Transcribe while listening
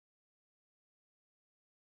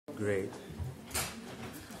Great.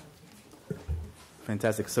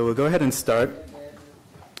 Fantastic. So we'll go ahead and start.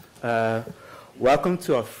 Welcome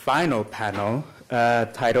to our final panel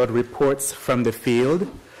titled Reports from the Field,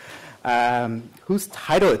 whose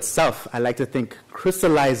title itself, I like to think,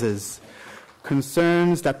 crystallizes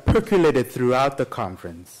concerns that percolated throughout the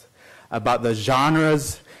conference about the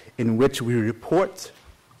genres in which we report,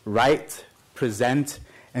 write, present,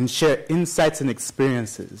 and share insights and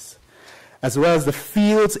experiences, as well as the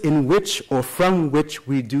fields in which or from which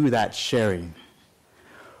we do that sharing.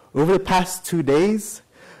 Over the past 2 days,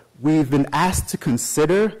 we've been asked to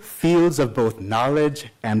consider fields of both knowledge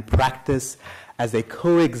and practice as they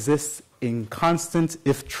coexist in constant,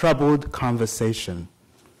 if troubled, conversation.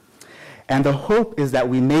 And the hope is that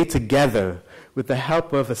we may together, with the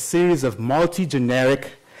help of a series of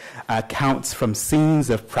multi-generic accounts from scenes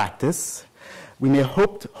of practice, we may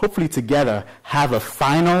hopefully together have a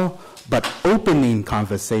final but opening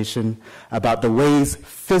conversation about the ways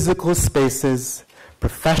physical spaces,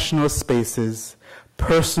 professional spaces,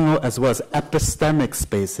 personal as well as epistemic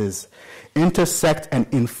spaces intersect and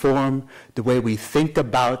inform the way we think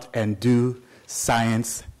about and do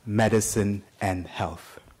science, medicine, and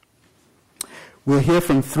health. We'll hear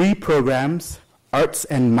from 3 programs: Arts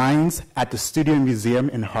and Minds at the Studio Museum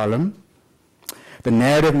in Harlem, the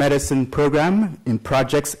Narrative Medicine program in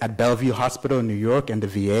projects at Bellevue Hospital in New York and the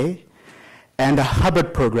VA, and a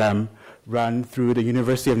Hubbard program run through the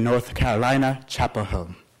University of North Carolina, Chapel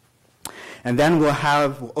Hill. And then we'll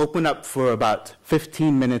open up for about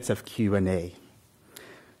 15 minutes of Q&A.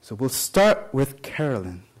 So we'll start with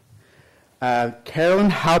Carolyn.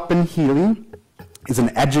 Carolyn Halpin-Healy is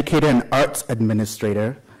an educator and arts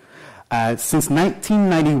administrator. Since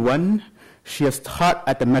 1991, she has taught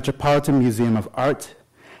at the Metropolitan Museum of Art,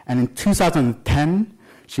 and in 2010,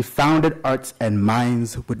 she founded Arts and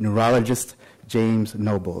Minds with neurologist James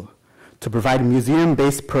Noble to provide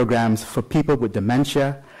museum-based programs for people with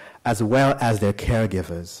dementia as well as their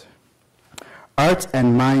caregivers. Arts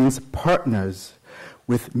and Minds partners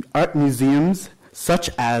with art museums such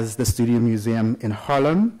as the Studio Museum in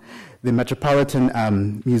Harlem, the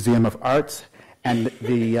Metropolitan Museum of Art, and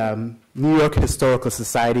the New York Historical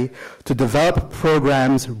Society to develop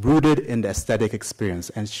programs rooted in the aesthetic experience,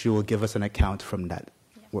 and she will give us an account from that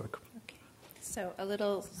work. Okay. So a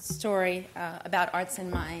little story about Arts and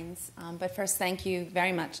Minds, but first thank you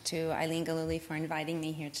very much to Eileen Galuli for inviting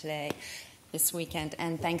me here today, this weekend,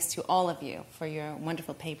 and thanks to all of you for your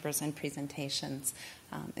wonderful papers and presentations.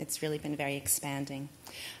 It's really been very expanding.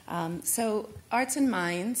 So Arts and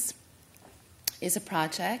Minds is a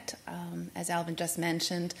project, as Alvin just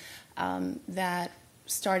mentioned, that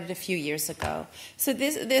started a few years ago. So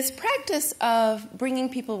this practice of bringing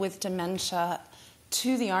people with dementia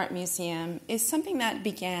to the art museum is something that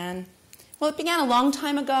began a long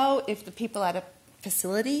time ago if the people at a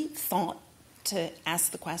facility thought to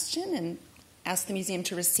ask the question and ask the museum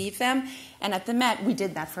to receive them. And at the Met, we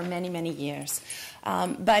did that for many, many years.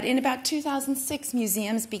 But in about 2006,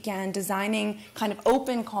 museums began designing kind of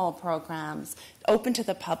open call programs, open to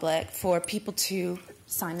the public, for people to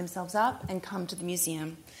sign themselves up and come to the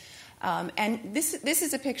museum. And this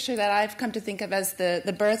is a picture that I've come to think of as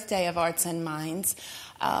the birthday of Arts and Minds.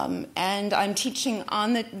 And I'm teaching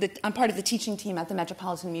on I'm part of the teaching team at the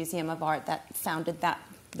Metropolitan Museum of Art that founded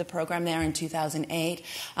the program there in 2008,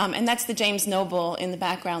 and that's the James Noble in the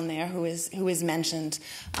background there, who is mentioned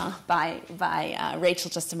by Rachel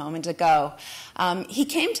just a moment ago. He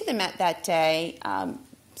came to the Met that day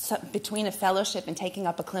between a fellowship and taking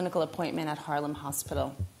up a clinical appointment at Harlem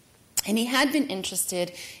Hospital. And he had been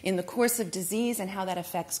interested in the course of disease and how that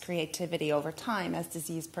affects creativity over time as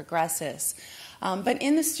disease progresses. But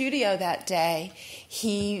in the studio that day,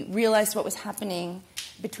 he realized what was happening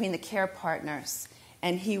between the care partners.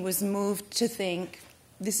 And he was moved to think,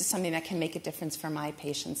 this is something that can make a difference for my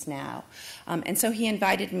patients now. And so he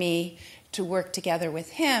invited me to work together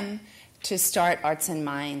with him to start Arts and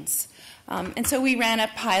Minds. And so we ran a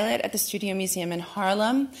pilot at the Studio Museum in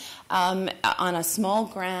Harlem on a small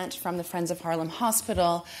grant from the Friends of Harlem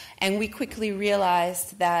Hospital, and we quickly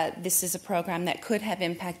realized that this is a program that could have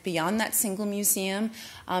impact beyond that single museum,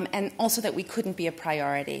 and also that we couldn't be a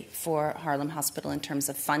priority for Harlem Hospital in terms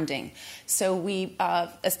of funding. So we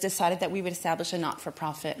decided that we would establish a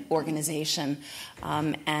not-for-profit organization,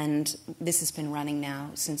 and this has been running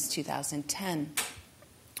now since 2010.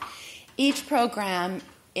 Each program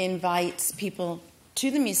invites people to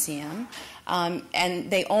the museum, and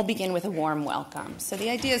they all begin with a warm welcome. So the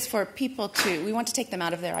idea is for people we want to take them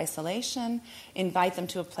out of their isolation, invite them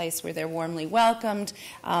to a place where they're warmly welcomed,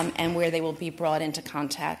 and where they will be brought into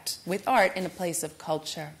contact with art in a place of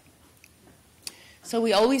culture. So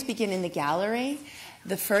we always begin in the gallery.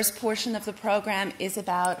 The first portion of the program is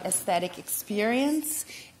about aesthetic experience.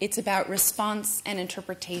 It's about response and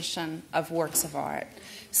interpretation of works of art.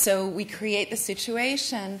 So we create the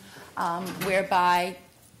situation whereby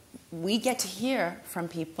we get to hear from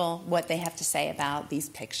people what they have to say about these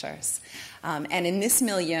pictures. And in this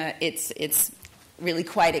milieu, it's really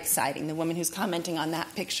quite exciting. The woman who's commenting on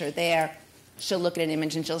that picture there, she'll look at an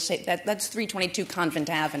image and she'll say, that's 322 Convent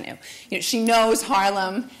Avenue. You know, she knows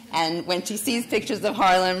Harlem, and when she sees pictures of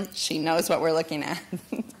Harlem, she knows what we're looking at.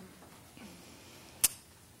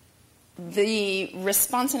 The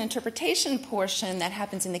response and interpretation portion that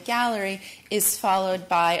happens in the gallery is followed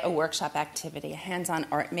by a workshop activity, a hands-on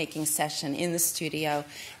art-making session in the studio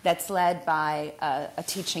that's led by a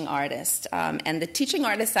teaching artist. And the teaching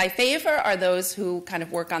artists I favor are those who kind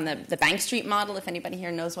of work on the Bank Street model, if anybody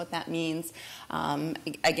here knows what that means.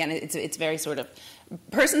 Again, it's very sort of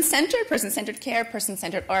person-centered care,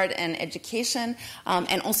 person-centered art and education,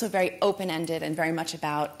 and also very open-ended and very much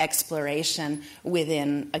about exploration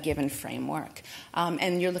within a given framework.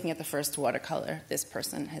 And you're looking at the first watercolor this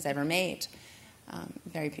person has ever made.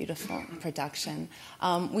 Very beautiful production.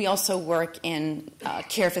 We also work in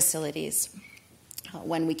care facilities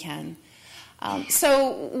when we can.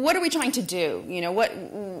 So what are we trying to do? You know, why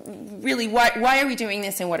are we doing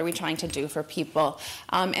this, and what are we trying to do for people?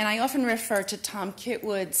 And I often refer to Tom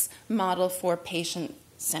Kitwood's model for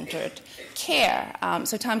patient-centered care.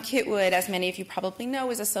 So Tom Kitwood, as many of you probably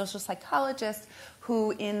know, is a social psychologist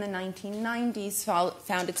who in the 1990s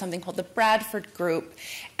founded something called the Bradford Group,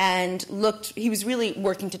 and he was really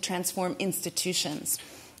working to transform institutions.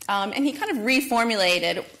 And he kind of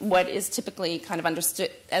reformulated what is typically kind of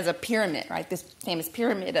understood as a pyramid, right? This famous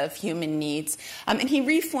pyramid of human needs. And he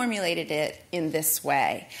reformulated it in this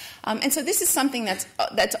way. And so this is something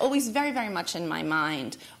that's always very, very much in my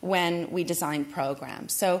mind when we design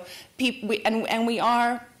programs. So we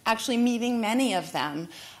are actually meeting many of them.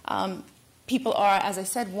 People are, as I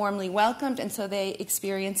said, warmly welcomed, and so they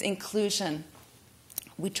experience inclusion.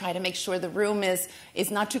 We try to make sure the room is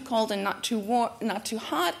not too cold and not too warm, not too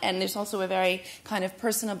hot, and there's also a very kind of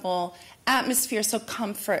personable atmosphere, so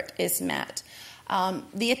comfort is met.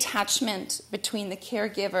 The attachment between the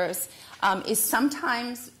caregivers is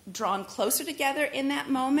sometimes drawn closer together in that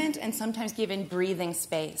moment and sometimes given breathing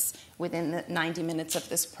space within the 90 minutes of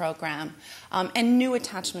this program. And new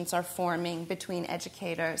attachments are forming between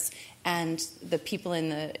educators and the people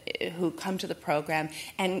who come to the program.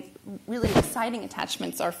 And really exciting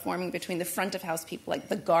attachments are forming between the front of house people, like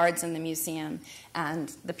the guards in the museum,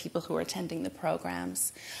 and the people who are attending the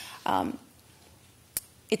programs.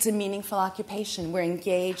 It's a meaningful occupation. We're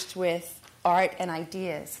engaged with art and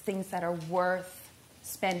ideas, things that are worth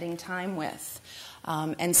spending time with.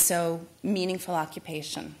 And so meaningful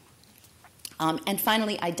occupation. And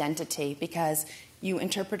finally, identity, because you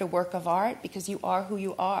interpret a work of art because you are who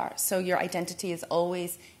you are. So your identity is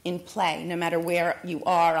always in play, no matter where you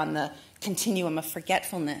are on the continuum of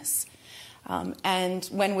forgetfulness. And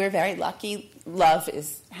when we're very lucky, love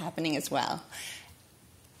is happening as well.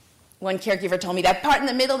 One caregiver told me that part in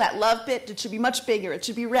the middle, that love bit, it should be much bigger. It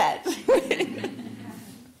should be red.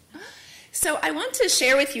 So I want to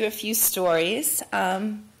share with you a few stories,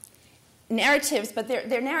 narratives, but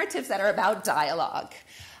they're narratives that are about dialogue,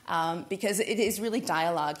 because it is really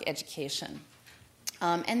dialogue education.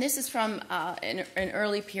 And this is from an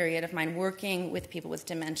early period of mine working with people with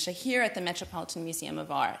dementia here at the Metropolitan Museum of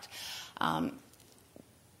Art. I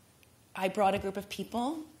brought a group of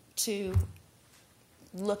people to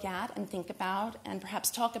look at and think about and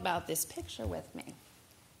perhaps talk about this picture with me.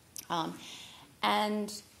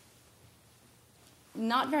 And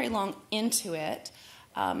not very long into it,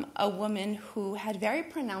 a woman who had very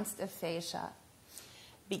pronounced aphasia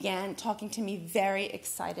began talking to me very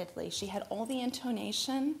excitedly. She had all the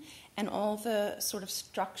intonation and all the sort of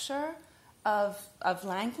structure of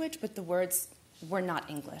language, but the words were not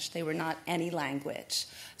English. They were not any language.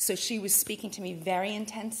 So she was speaking to me very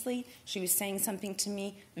intensely. She was saying something to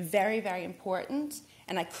me very, very important,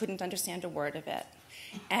 and I couldn't understand a word of it.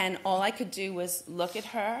 And all I could do was look at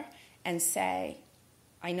her and say,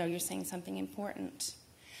 I know you're saying something important.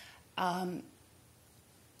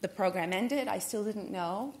 The program ended. I still didn't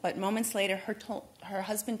know, but moments later, her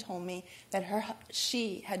husband told me that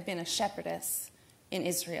she had been a shepherdess in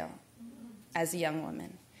Israel as a young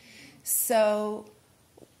woman. So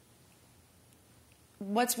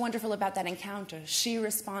what's wonderful about that encounter? She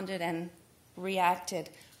responded and reacted,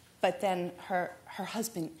 but then her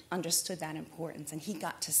husband understood that importance, and he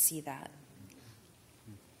got to see that.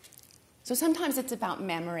 So sometimes it's about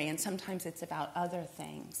memory, and sometimes it's about other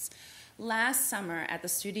things. Last summer at the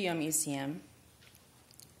Studio Museum,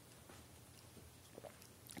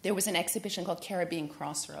 there was an exhibition called Caribbean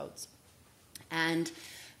Crossroads. And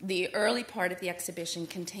the early part of the exhibition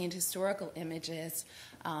contained historical images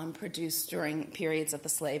produced during periods of the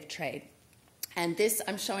slave trade. And this,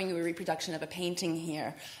 I'm showing you a reproduction of a painting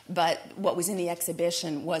here, but what was in the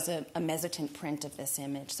exhibition was a mezzotint print of this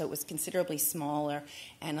image, so it was considerably smaller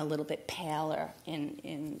and a little bit paler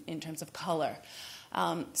in terms of color.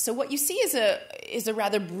 So what you see is a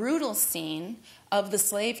rather brutal scene of the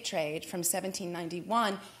slave trade from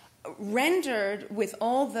 1791, rendered with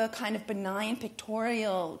all the kind of benign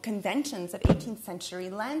pictorial conventions of 18th century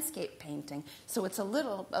landscape painting. So it's a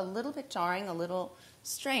little bit jarring, a little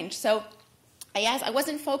strange. So I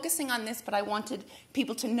wasn't focusing on this, but I wanted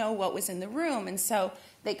people to know what was in the room. And so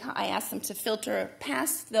I asked them to filter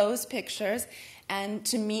past those pictures and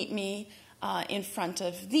to meet me in front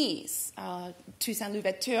of these, Toussaint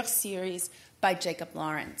Louverture series by Jacob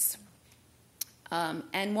Lawrence.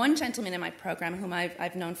 And one gentleman in my program, whom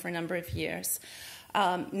I've known for a number of years,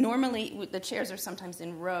 normally the chairs are sometimes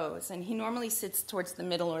in rows, and he normally sits towards the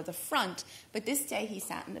middle or the front, but this day he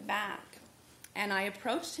sat in the back. And I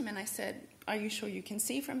approached him and I said, "Are you sure you can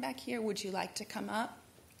see from back here? Would you like to come up?"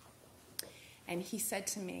 And he said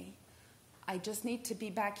to me, "I just need to be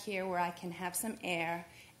back here where I can have some air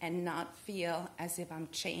and not feel as if I'm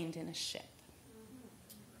chained in a ship."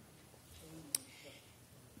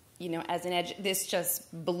 You know, as an this just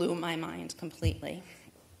blew my mind completely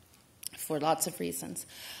for lots of reasons.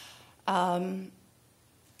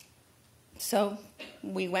 So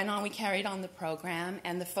we went on, we carried on the program,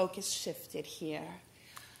 and the focus shifted here.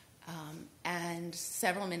 And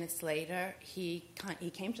several minutes later, he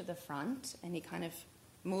came to the front, and he kind of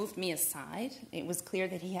moved me aside. It was clear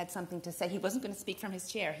that he had something to say. He wasn't going to speak from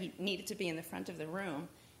his chair. He needed to be in the front of the room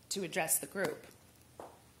to address the group.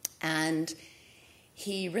 And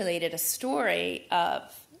he related a story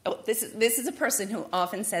of, this is a person who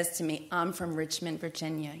often says to me, "I'm from Richmond,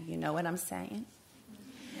 Virginia. You know what I'm saying?"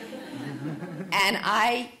 And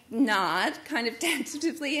I nod kind of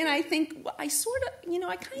tentatively, and I think, well, I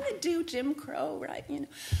kind of do Jim Crow, right?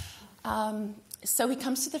 So he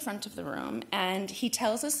comes to the front of the room, and he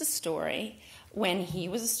tells us a story when he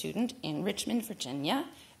was a student in Richmond, Virginia,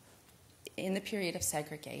 in the period of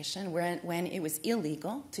segregation, when it was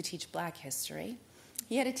illegal to teach black history.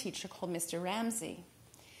 He had a teacher called Mr. Ramsey,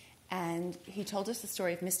 and he told us the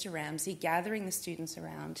story of Mr. Ramsey gathering the students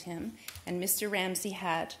around him, and Mr. Ramsey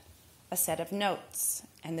had a set of notes,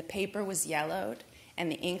 and the paper was yellowed,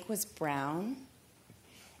 and the ink was brown,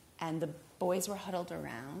 and the boys were huddled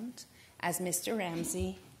around as Mr.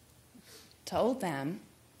 Ramsey told them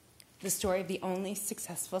the story of the only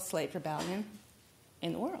successful slave rebellion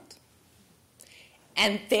in the world.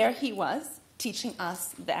 And there he was, teaching us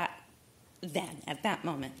that then, at that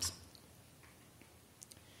moment.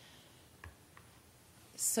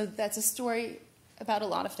 So that's a story about a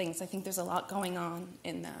lot of things. I think there's a lot going on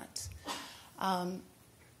in that.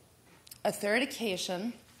 A third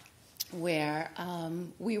occasion where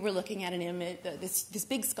we were looking at an image, this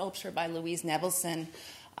big sculpture by Louise Nevelson,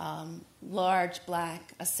 large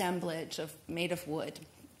black assemblage made of wood,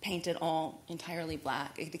 painted all entirely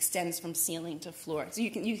black. It extends from ceiling to floor. So you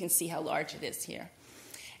can see how large it is here.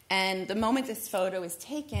 And the moment this photo is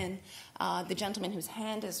taken, the gentleman whose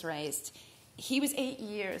hand is raised, he was 8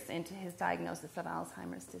 years into his diagnosis of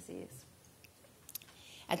Alzheimer's disease.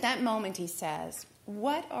 At that moment, he says,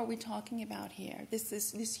 "What are we talking about here?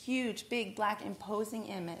 This huge, big, black, imposing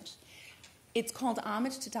image. It's called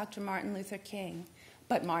Homage to Dr. Martin Luther King,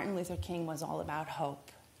 but Martin Luther King was all about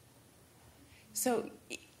hope." So,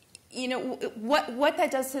 you know, what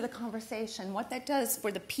that does to the conversation, what that does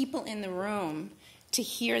for the people in the room to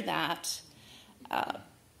hear that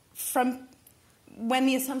from when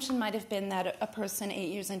the assumption might have been that a person 8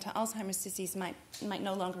 years into Alzheimer's disease might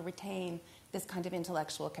no longer retain this kind of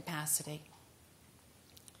intellectual capacity.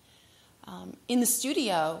 In the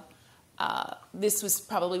studio, this was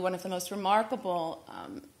probably one of the most remarkable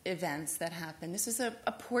events that happened. This was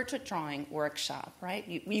a portrait drawing workshop, right?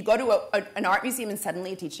 You go to an art museum and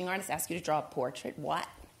suddenly a teaching artist asks you to draw a portrait. What?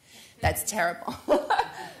 That's terrible.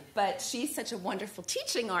 But she's such a wonderful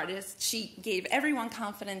teaching artist. She gave everyone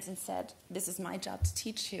confidence and said, "This is my job to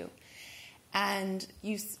teach you." And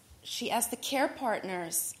she asked the care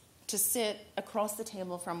partners to sit across the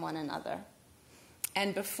table from one another.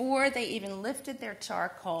 And before they even lifted their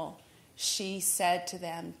charcoal, she said to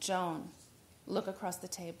them, "Joan, look across the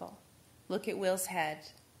table. Look at Will's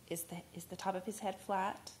head. Is the top of his head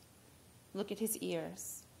flat? Look at his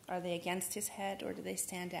ears. Are they against his head or do they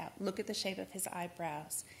stand out? Look at the shape of his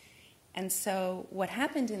eyebrows." And so what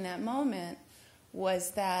happened in that moment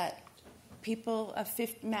was that people of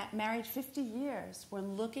married 50 years were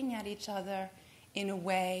looking at each other in a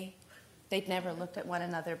way they'd never looked at one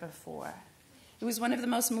another before. It was one of the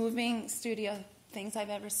most moving studio things I've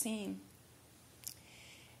ever seen.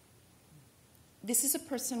 This is a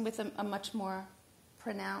person with a much more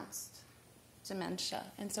pronounced dementia,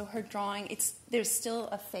 and so her drawing, there's still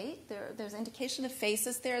a face. There's indication of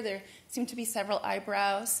faces there. There seem to be several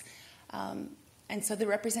eyebrows, and so the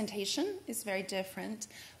representation is very different.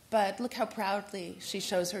 But look how proudly she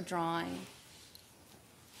shows her drawing,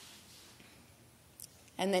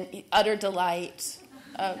 and then utter delight.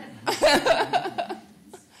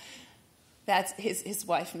 That's his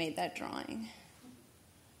wife made that drawing.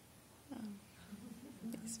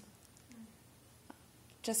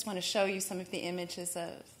 Just want to show you some of the images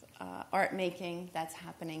of art making that's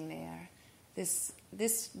happening there.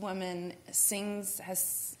 This woman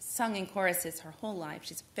has sung in choruses her whole life.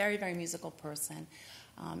 She's a very, very musical person,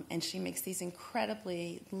 and she makes these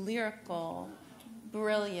incredibly lyrical,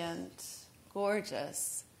 brilliant,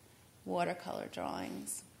 gorgeous watercolor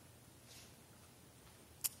drawings.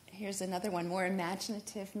 Here's another one, more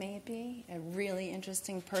imaginative maybe, a really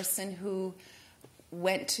interesting person who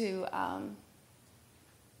went to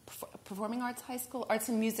Performing Arts High School, Arts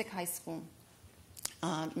and Music High School,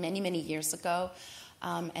 many, many years ago,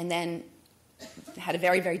 and then had a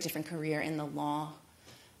very, very different career in the law,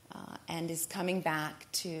 and is coming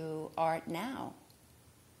back to art now.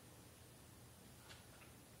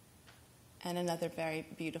 And another very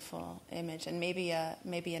beautiful image, and maybe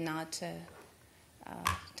a nod to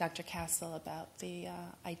Dr. Castle about the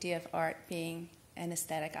idea of art being an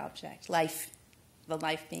aesthetic object, the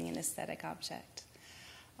life being an aesthetic object.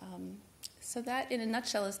 So that, in a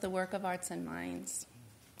nutshell, is the work of Arts and Minds,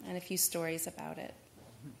 and a few stories about it.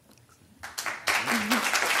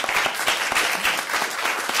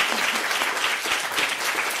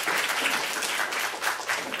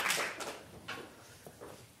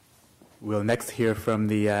 We'll next hear from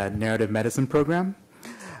the narrative medicine program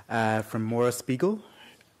from Maura Spiegel.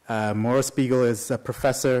 Maura Spiegel is a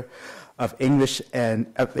professor of English and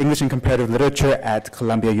comparative literature at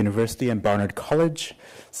Columbia University and Barnard College,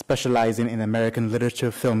 specializing in American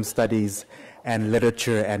literature, film studies, and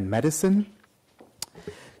literature and medicine.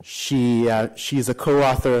 She is a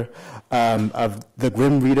co-author of The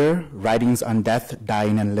Grim Reader, Writings on Death,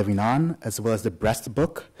 Dying and Living On, as well as The Breast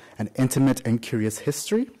Book, An Intimate and Curious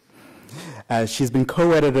History. She's been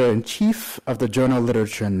co-editor-in-chief of the journal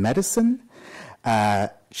Literature and Medicine.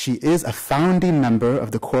 She is a founding member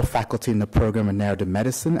of the core faculty in the program of narrative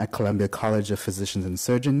medicine at Columbia College of Physicians and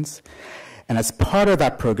Surgeons. And as part of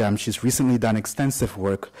that program, she's recently done extensive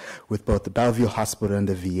work with both the Bellevue Hospital and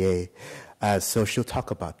the VA. So she'll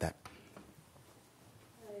talk about that.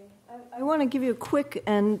 I want to give you a quick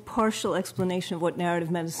and partial explanation of what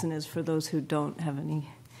narrative medicine is for those who don't have any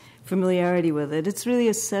familiarity with it. It's really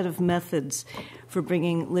a set of methods for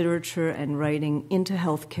bringing literature and writing into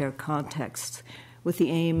healthcare contexts with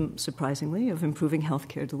the aim, surprisingly, of improving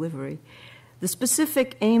healthcare delivery. The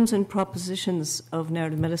specific aims and propositions of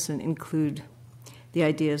narrative medicine include the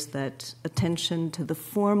ideas that attention to the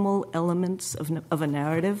formal elements of a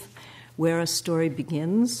narrative, where a story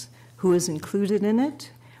begins, who is included in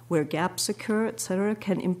it, where gaps occur, etc.,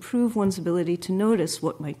 can improve one's ability to notice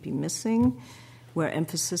what might be missing, where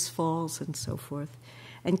emphasis falls, and so forth,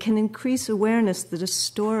 and can increase awareness that a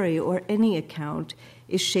story or any account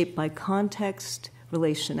is shaped by context,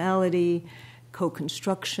 relationality,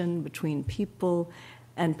 co-construction between people,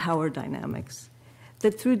 and power dynamics.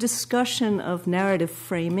 That through discussion of narrative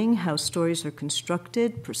framing, how stories are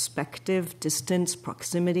constructed, perspective, distance,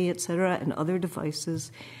 proximity, etc., and other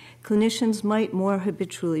devices, clinicians might more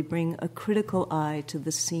habitually bring a critical eye to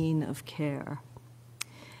the scene of care.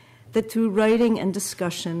 That through writing and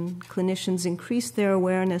discussion, clinicians increase their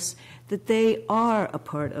awareness that they are a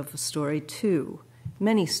part of a story too,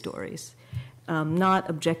 many stories, not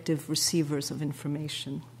objective receivers of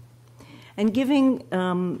information. And giving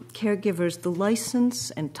caregivers the license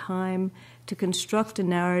and time to construct a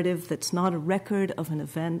narrative that's not a record of an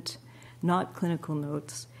event, not clinical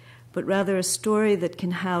notes, but rather a story that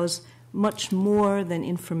can house much more than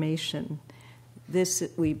information. This,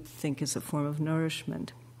 we think, is a form of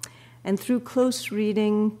nourishment. And through close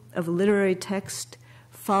reading of a literary text,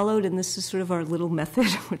 followed, and this is sort of our little method,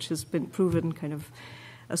 which has been proven kind of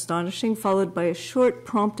astonishing, followed by a short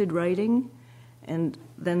prompted writing, and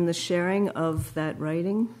then the sharing of that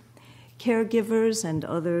writing, caregivers and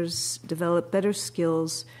others develop better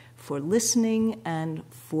skills for listening and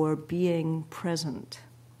for being present.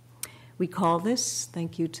 We call this,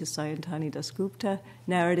 thank you to Sayantani Dasgupta,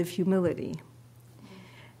 narrative humility.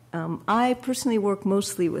 I personally work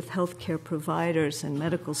mostly with healthcare providers and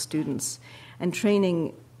medical students, and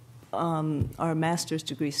training our master's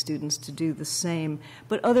degree students to do the same.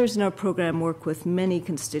 But others in our program work with many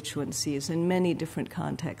constituencies in many different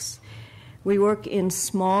contexts. We work in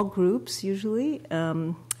small groups usually,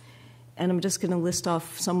 and I'm just going to list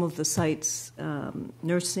off some of the sites: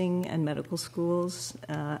 nursing and medical schools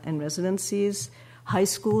and residencies, high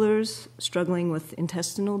schoolers struggling with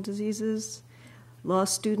intestinal diseases, law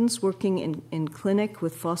students working in clinic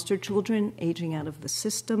with foster children aging out of the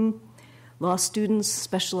system, law students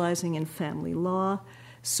specializing in family law,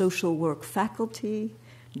 social work faculty,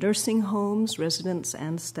 nursing homes, residents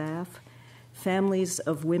and staff, families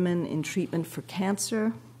of women in treatment for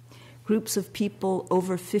cancer, groups of people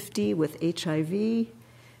over 50 with HIV,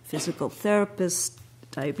 physical therapists,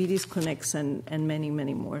 diabetes clinics, and many,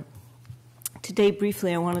 many more. Today,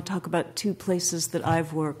 briefly, I want to talk about two places that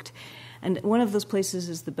I've worked. And one of those places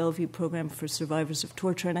is the Bellevue Program for Survivors of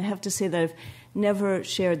Torture. And I have to say that I've never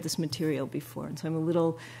shared this material before, and so I'm a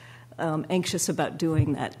little anxious about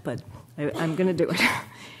doing that, but I'm going to do it.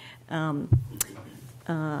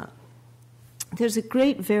 There's a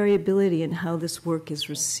great variability in how this work is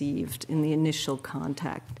received in the initial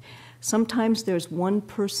contact. Sometimes there's one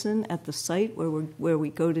person at the site where we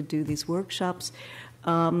go to do these workshops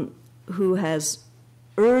who has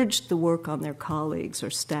urged the work on their colleagues or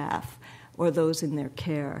staff or those in their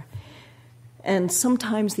care. And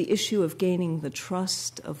sometimes the issue of gaining the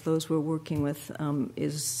trust of those we're working with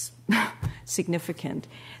is significant.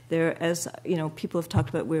 There, as you know, people have talked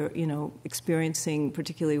about, we're experiencing,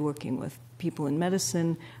 particularly working with people in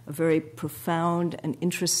medicine, a very profound and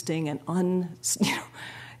interesting and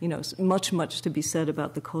much to be said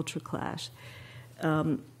about the culture clash.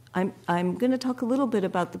 I'm going to talk a little bit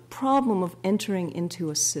about the problem of entering into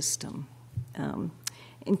a system,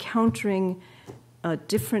 encountering a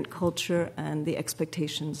different culture and the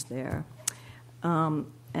expectations there.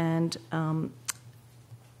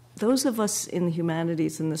 Those of us in the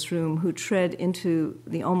humanities in this room who tread into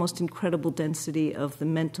the almost incredible density of the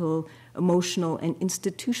mental, emotional, and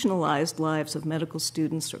institutionalized lives of medical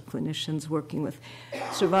students or clinicians working with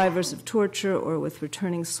survivors of torture or with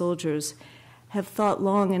returning soldiers have thought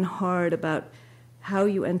long and hard about how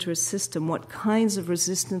you enter a system, what kinds of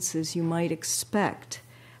resistances you might expect,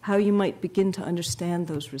 how you might begin to understand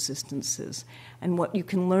those resistances, and what you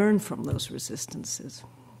can learn from those resistances.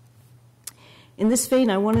 In this vein,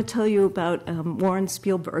 I want to tell you about Warren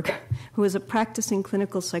Spielberg, who is a practicing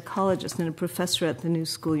clinical psychologist and a professor at the New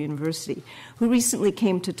School University, who recently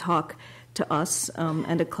came to talk to us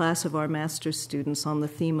and a class of our master's students on the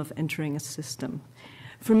theme of entering a system.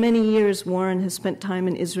 For many years, Warren has spent time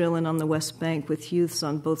in Israel and on the West Bank with youths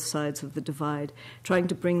on both sides of the divide, trying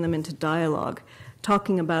to bring them into dialogue,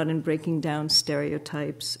 talking about and breaking down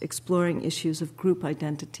stereotypes, exploring issues of group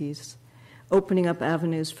identities, opening up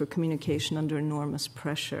avenues for communication under enormous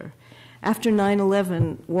pressure. After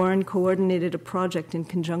 9/11, Warren coordinated a project in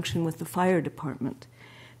conjunction with the fire department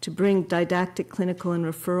to bring didactic, clinical, and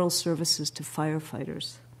referral services to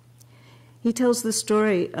firefighters. He tells the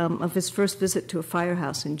story of his first visit to a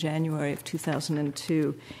firehouse in January of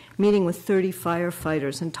 2002, meeting with 30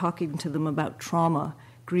 firefighters and talking to them about trauma,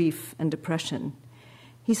 grief, and depression.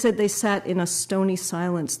 He said they sat in a stony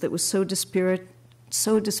silence that was so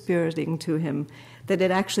dispiriting to him that it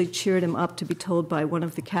actually cheered him up to be told by one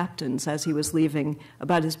of the captains as he was leaving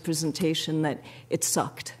about his presentation that it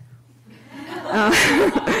sucked.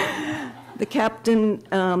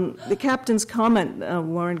 The captain's comment,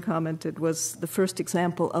 Warren commented, was the first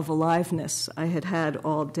example of aliveness I had had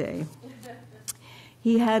all day.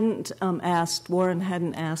 He hadn't Warren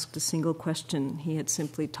hadn't asked a single question. He had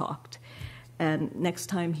simply talked. And next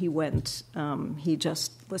time he went, he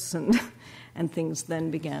just listened, and things then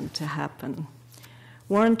began to happen.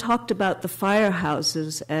 Warren talked about the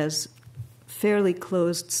firehouses as fairly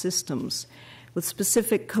closed systems with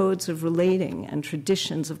specific codes of relating and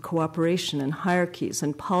traditions of cooperation and hierarchies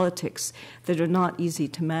and politics that are not easy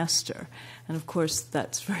to master. And of course,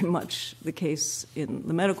 that's very much the case in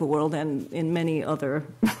the medical world and in many other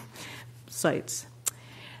sites.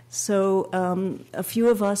 So a few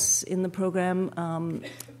of us in the program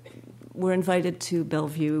were invited to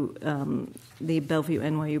Bellevue, the Bellevue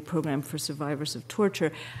NYU Program for Survivors of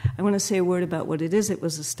Torture. I want to say a word about what it is. It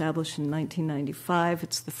was established in 1995.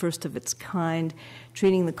 It's the first of its kind,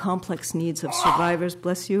 treating the complex needs of survivors,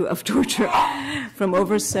 bless you, of torture from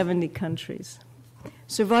over 70 countries.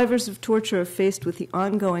 Survivors of torture are faced with the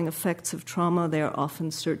ongoing effects of trauma. They are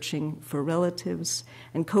often searching for relatives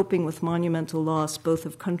and coping with monumental loss, both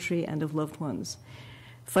of country and of loved ones.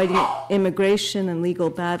 fighting immigration and legal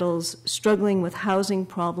battles, struggling with housing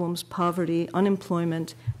problems, poverty,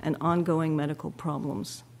 unemployment, and ongoing medical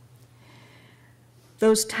problems.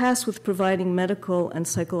 Those tasked with providing medical and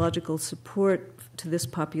psychological support to this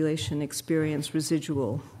population experience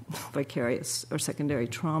residual, vicarious, or secondary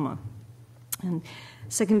trauma. And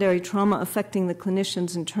secondary trauma affecting the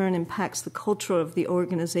clinicians in turn impacts the culture of the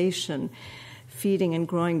organization, feeding and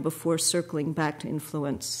growing before circling back to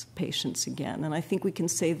influence patients again. And I think we can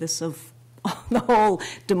say this of the whole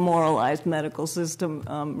demoralized medical system,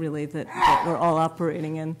 really, that we're all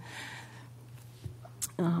operating in.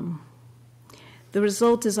 The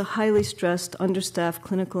result is a highly stressed, understaffed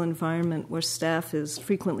clinical environment where staff is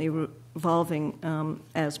frequently evolving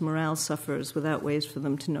as morale suffers without ways for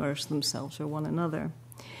them to nourish themselves or one another.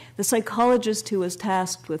 The psychologist who was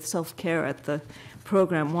tasked with self-care at the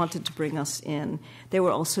program wanted to bring us in. They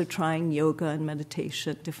were also trying yoga and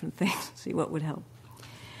meditation, different things, see what would help.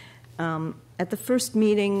 At the first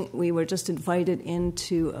meeting, we were just invited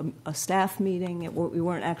into a staff meeting. We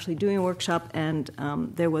weren't actually doing a workshop, and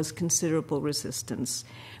there was considerable resistance.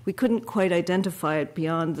 We couldn't quite identify it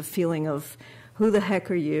beyond the feeling of, who the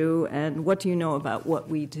heck are you, and what do you know about what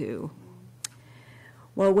we do?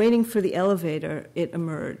 While waiting for the elevator, it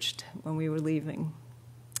emerged when we were leaving.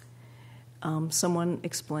 Someone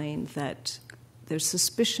explained that there's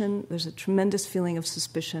suspicion, there's a tremendous feeling of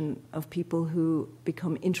suspicion of people who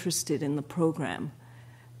become interested in the program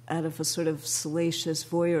out of a sort of salacious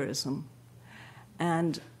voyeurism.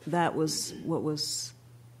 And that was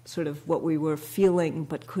sort of what we were feeling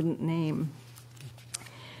but couldn't name.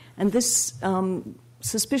 And this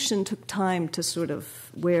suspicion took time to sort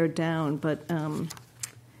of wear down, but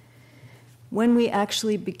when we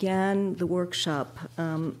actually began the workshop,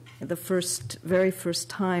 the very first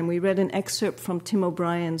time, we read an excerpt from Tim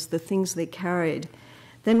O'Brien's The Things They Carried.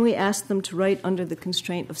 Then we asked them to write under the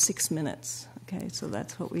constraint of 6 minutes. Okay, so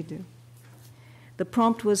that's what we do. The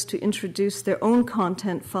prompt was to introduce their own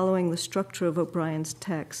content following the structure of O'Brien's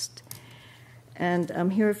text.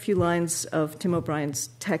 And here are a few lines of Tim O'Brien's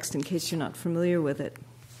text in case you're not familiar with it.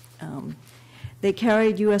 They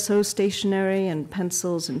carried USO stationery and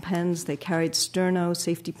pencils and pens. They carried sterno,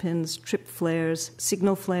 safety pins, trip flares,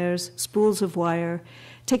 signal flares, spools of wire.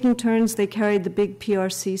 Taking turns, they carried the big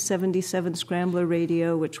PRC 77 scrambler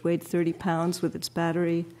radio, which weighed 30 pounds with its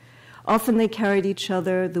battery. Often they carried each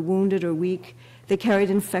other, the wounded or weak. They carried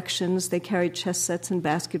infections. They carried chess sets and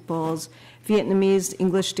basketballs, Vietnamese,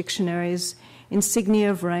 English dictionaries, insignia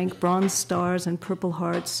of rank, bronze stars and purple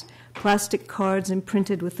hearts, plastic cards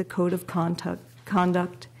imprinted with the code of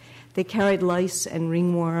conduct. They carried lice and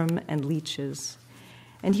ringworm and leeches.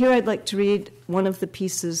 And here I'd like to read one of the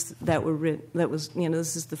pieces that were written. That was,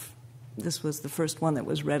 this was the first one that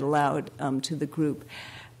was read aloud to the group.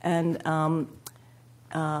 And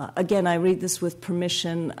again, I read this with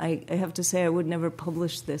permission. I have to say I would never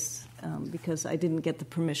publish this because I didn't get the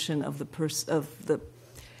permission of the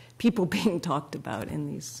people being talked about in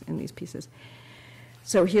these pieces.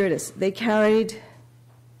 So here it is.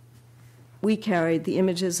 We carried the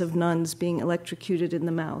images of nuns being electrocuted in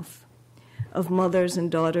the mouth, of mothers and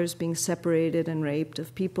daughters being separated and raped,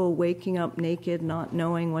 of people waking up naked, not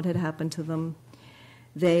knowing what had happened to them.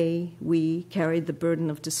 We carried the burden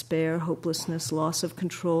of despair, hopelessness, loss of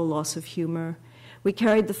control, loss of humor. We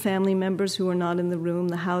carried the family members who were not in the room,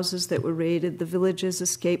 the houses that were raided, the villages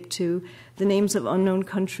escaped to, the names of unknown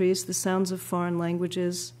countries, the sounds of foreign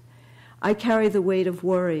languages. I carry the weight of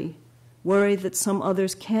worry that some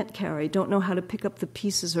others can't carry, don't know how to pick up the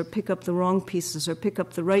pieces or pick up the wrong pieces or pick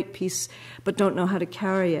up the right piece, but don't know how to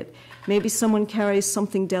carry it. Maybe someone carries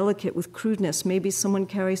something delicate with crudeness. Maybe someone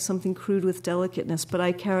carries something crude with delicateness, but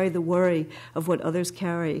I carry the worry of what others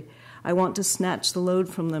carry. I want to snatch the load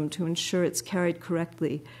from them to ensure it's carried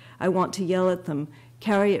correctly. I want to yell at them,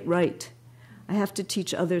 carry it right. I have to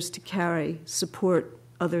teach others to carry, support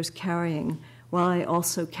others carrying, while I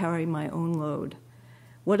also carry my own load.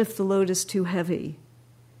 What if the load is too heavy?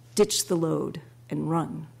 Ditch the load and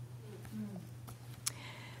run.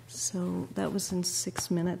 So that was in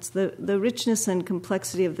 6 minutes. The richness and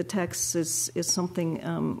complexity of the text is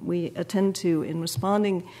something we attend to in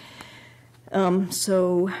responding.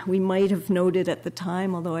 So we might have noted at the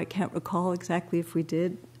time, although I can't recall exactly if we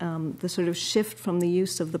did, the sort of shift from the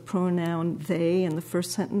use of the pronoun they in the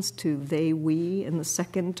first sentence to they, we in the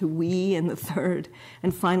second, to we in the third,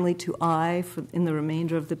 and finally to I in the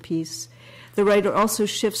remainder of the piece. The writer also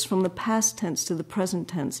shifts from the past tense to the present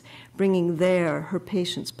tense, bringing her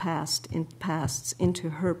patient's pasts into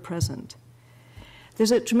her present.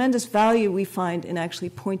 There's a tremendous value we find in actually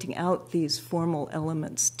pointing out these formal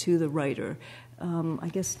elements to the writer. I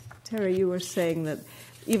guess, Terry, you were saying that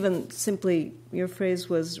even simply, your phrase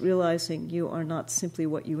was realizing you are not simply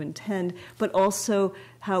what you intend, but also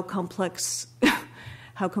how complex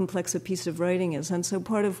how complex a piece of writing is. And so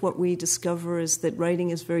part of what we discover is that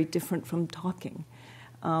writing is very different from talking.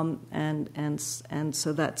 And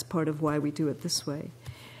so that's part of why we do it this way.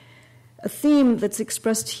 A theme that's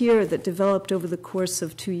expressed here that developed over the course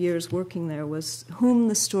of 2 years working there was whom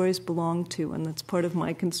the stories belong to, and that's part of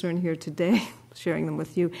my concern here today, sharing them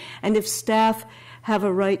with you. And if staff have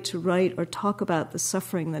a right to write or talk about the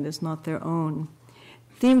suffering that is not their own.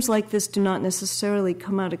 Themes like this do not necessarily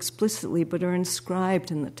come out explicitly, but are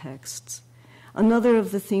inscribed in the texts. Another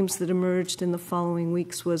of the themes that emerged in the following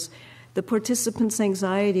weeks was the participants'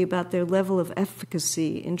 anxiety about their level of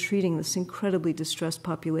efficacy in treating this incredibly distressed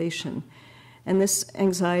population. And this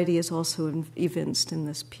anxiety is also evinced in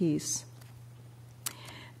this piece.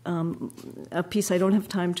 A piece I don't have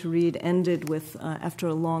time to read ended with, after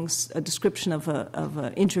a description of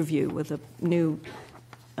an interview with a new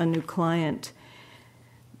client.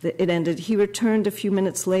 It ended, he returned a few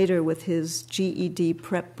minutes later with his GED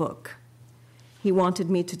prep book. He wanted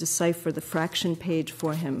me to decipher the fraction page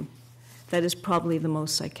for him. That is probably the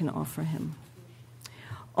most I can offer him.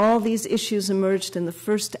 All these issues emerged in the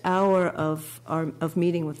first hour of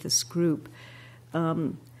meeting with this group.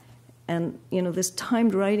 And, this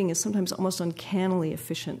timed writing is sometimes almost uncannily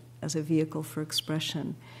efficient as a vehicle for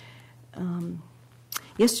expression.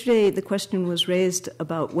 Yesterday, the question was raised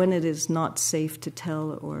about when it is not safe to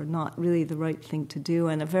tell or not really the right thing to do,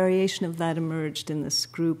 and a variation of that emerged in this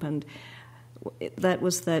group, and that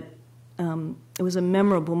was that it was a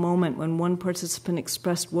memorable moment when one participant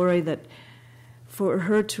expressed worry that for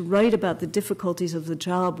her to write about the difficulties of the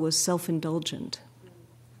job was self-indulgent.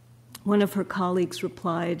 One of her colleagues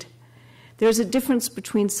replied, "There's a difference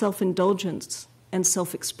between self-indulgence and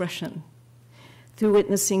self-expression. Through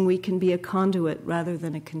witnessing, we can be a conduit rather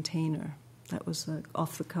than a container." That was an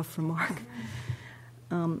off-the-cuff remark.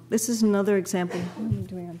 This is another example. What am I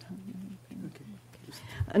doing on time?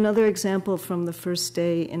 Another example from the first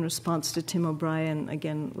day in response to Tim O'Brien,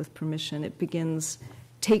 again with permission. It begins,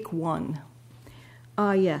 take one.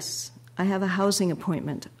 Ah, yes, I have a housing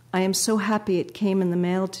appointment. I am so happy it came in the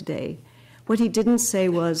mail today. What he didn't say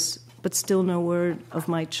was, but still no word of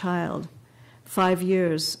my child. 5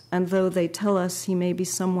 years, and though they tell us he may be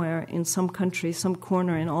somewhere in some country, some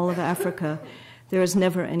corner in all of Africa, there is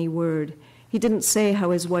never any word. He didn't say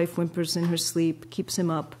how his wife whimpers in her sleep, keeps him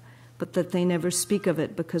up, but that they never speak of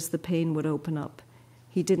it because the pain would open up.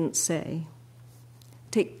 He didn't say.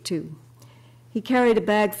 Take two. He carried a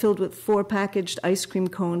bag filled with 4 packaged ice cream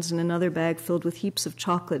cones and another bag filled with heaps of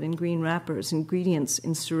chocolate in green wrappers, ingredients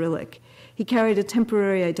in Cyrillic. He carried a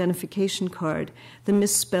temporary identification card, the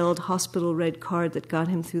misspelled hospital red card that got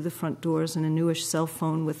him through the front doors, and a newish cell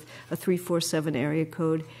phone with a 347 area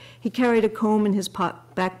code. He carried a comb in his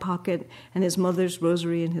back pocket and his mother's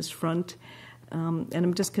rosary in his front. And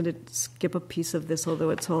I'm just going to skip a piece of this, although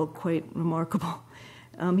it's all quite remarkable.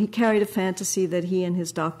 He carried a fantasy that he and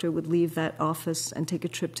his doctor would leave that office and take a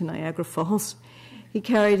trip to Niagara Falls. He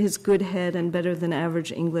carried his good head and better than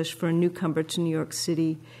average English for a newcomer to New York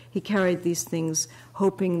City. He carried these things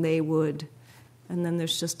hoping they would. And then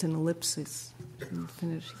there's just an ellipsis. He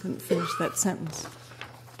couldn't finish that sentence.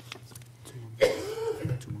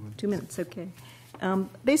 2 minutes, okay.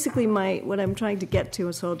 Basically, what I'm trying to get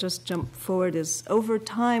to, so I'll just jump forward, is over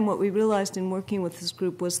time what we realized in working with this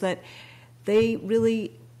group was that they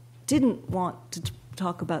really didn't want to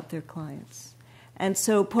talk about their clients. And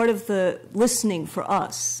so part of the listening for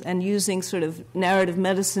us and using sort of narrative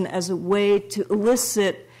medicine as a way to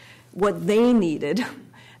elicit what they needed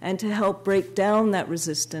and to help break down that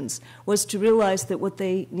resistance was to realize that what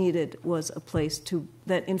they needed was a place to,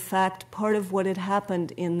 that in fact part of what had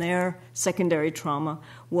happened in their secondary trauma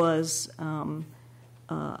was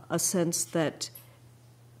a sense that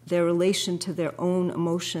their relation to their own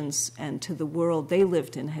emotions and to the world they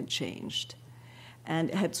lived in had changed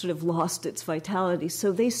and had sort of lost its vitality.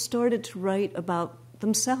 So they started to write about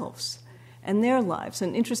themselves and their lives,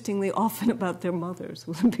 and interestingly, often about their mothers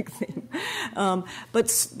was a big theme.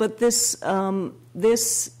 But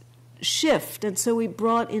this shift, and so we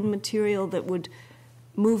brought in material that would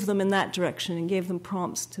move them in that direction and gave them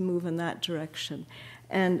prompts to move in that direction.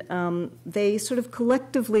 And they sort of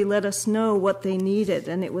collectively let us know what they needed,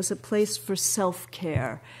 and it was a place for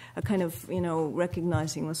self-care, a kind of,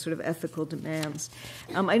 recognizing the sort of ethical demands.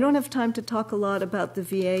 I don't have time to talk a lot about the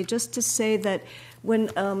VA, just to say that when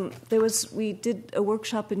we did a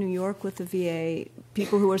workshop in New York with the VA,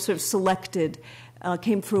 people who were sort of selected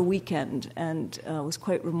came for a weekend, and it was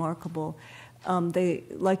quite remarkable. They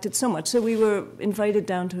liked it so much. So we were invited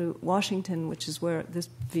down to Washington, which is where this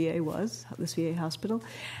VA was, this VA hospital.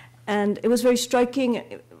 And it was very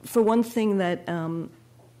striking, for one thing, that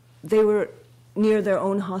they were near their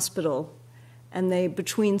own hospital, and they,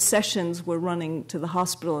 between sessions, were running to the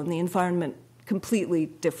hospital, and the environment completely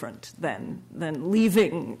different than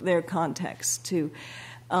leaving their context to.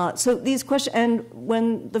 So these questions, and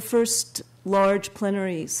when the first large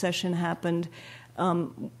plenary session happened,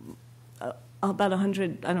 about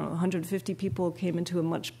 150 people came into a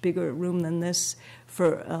much bigger room than this.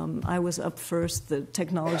 I was up first. The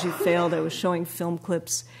technology failed. I was showing film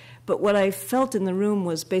clips. But what I felt in the room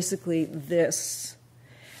was basically this.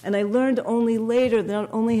 And I learned only later that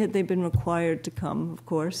not only had they been required to come, of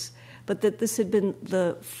course, but that this had been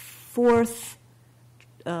the fourth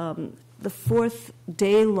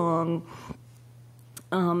day-long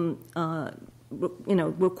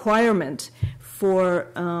requirement for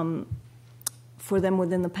them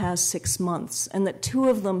within the past 6 months, and that 2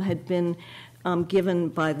 of them had been given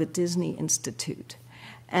by the Disney Institute.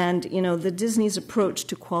 And, the Disney's approach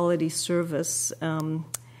to quality service and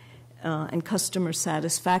customer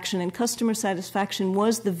satisfaction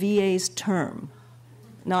was the VA's term,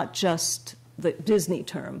 not just the Disney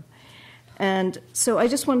term. And so I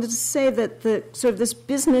just wanted to say that the sort of this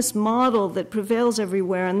business model that prevails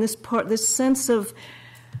everywhere, and this sense of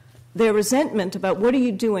their resentment about what are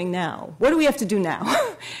you doing now? What do we have to do now?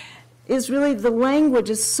 Is really, the language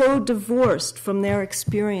is so divorced from their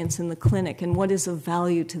experience in the clinic and what is of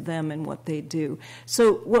value to them and what they do.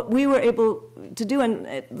 So what we were able to do, and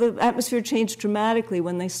the atmosphere changed dramatically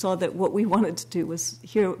when they saw that what we wanted to do was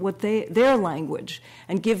hear what their language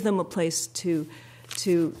and give them a place to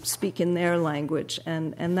speak in their language,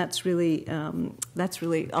 and that's really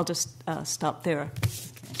I'll just stop there.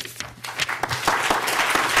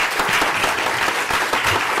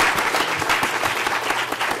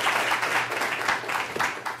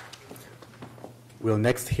 We'll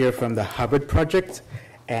next hear from the Hubbard Project,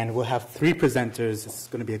 and we'll have 3 presenters. It's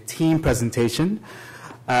going to be a team presentation,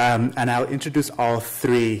 and I'll introduce all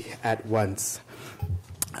 3 at once.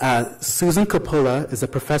 Susan Coppola is a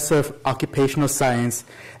professor of occupational science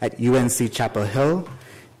at UNC Chapel Hill,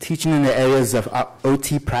 teaching in the areas of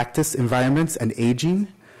OT practice, environments, and aging.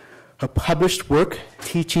 Her published work,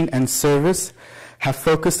 Teaching and Service, have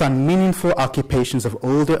focused on meaningful occupations of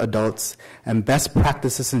older adults and best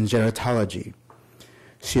practices in gerontology.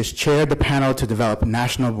 She has chaired the panel to develop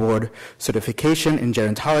national board certification in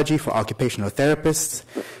gerontology for occupational therapists.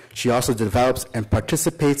 She also develops and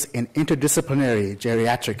participates in interdisciplinary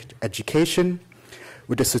geriatric education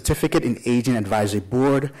with the Certificate in Aging Advisory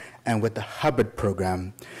Board and with the Hubbard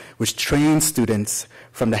Program, which trains students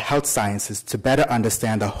from the health sciences to better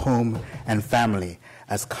understand the home and family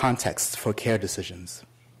as context for care decisions.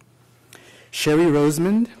 Sherry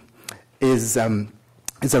Rosemond is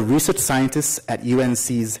a research scientist at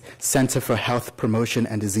UNC's Center for Health Promotion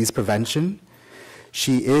and Disease Prevention.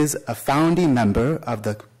 She is a founding member of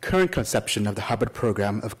the current conception of the Hubbard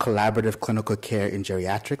Program of Collaborative Clinical Care in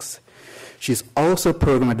Geriatrics. She is also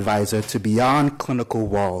program advisor to Beyond Clinical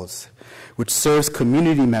Walls, which serves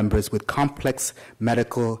community members with complex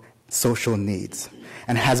medical social needs,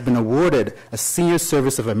 and has been awarded a Senior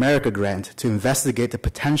Service of America grant to investigate the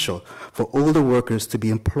potential for older workers to be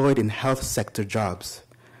employed in health sector jobs.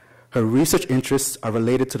 Her research interests are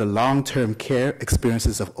related to the long-term care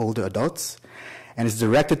experiences of older adults and is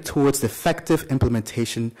directed towards the effective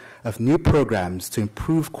implementation of new programs to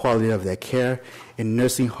improve quality of their care in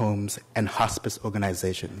nursing homes and hospice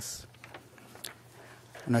organizations.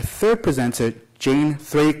 And our third presenter, Jane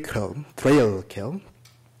Thrailkill,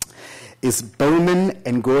 is Bowman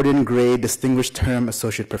and Gordon Gray Distinguished Term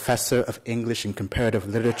Associate Professor of English and Comparative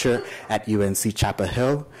Literature at UNC Chapel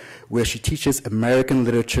Hill, where she teaches American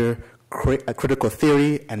literature, critical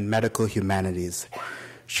theory, and medical humanities.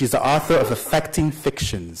 She's the author of Affecting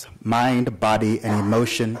Fictions, Mind, Body, and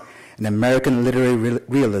Emotion in American Literary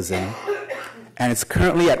Realism, and is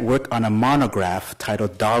currently at work on a monograph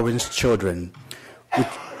titled Darwin's Children,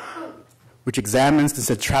 which examines the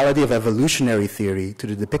centrality of evolutionary theory to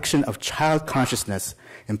the depiction of child consciousness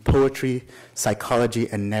in poetry, psychology,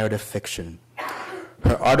 and narrative fiction.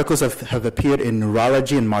 Her articles have appeared in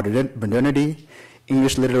Neurology and Modernity,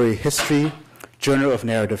 English Literary History, Journal of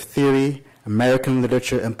Narrative Theory, American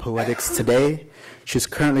Literature and Poetics Today. She's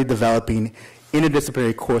currently developing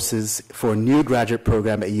interdisciplinary courses for a new graduate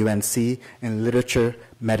program at UNC in literature,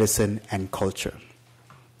 medicine, and culture.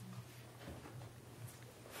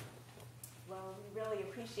 Well, we really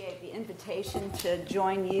appreciate the invitation to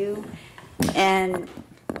join you and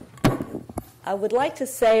I would like to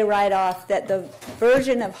say right off that the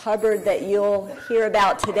version of Hubbard that you'll hear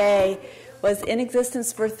about today was in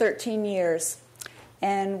existence for 13 years.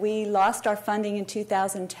 And we lost our funding in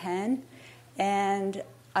 2010. And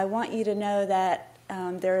I want you to know that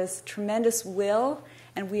there is tremendous will,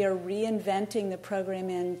 and we are reinventing the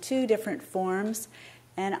program in 2 different forms.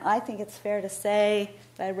 And I think it's fair to say,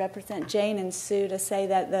 that I represent Jane and Sue, to say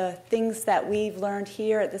that the things that we've learned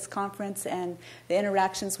here at this conference and the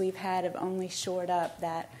interactions we've had have only shored up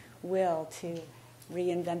that will to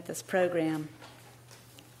reinvent this program.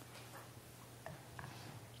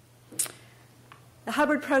 The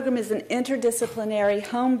Hubbard program is an interdisciplinary,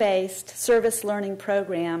 home-based service learning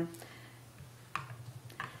program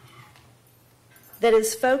that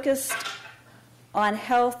is focused on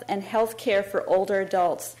health and health care for older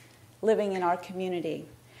adults living in our community.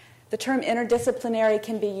 The term interdisciplinary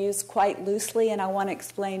can be used quite loosely, and I want to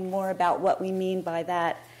explain more about what we mean by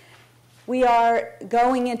that. We are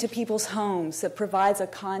going into people's homes that provides a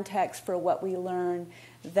context for what we learn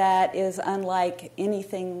that is unlike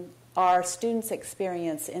anything our students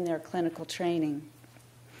experience in their clinical training.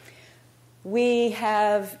 We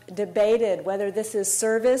have debated whether this is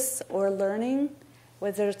service or learning,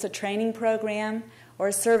 whether it's a training program or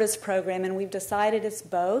a service program, and we've decided it's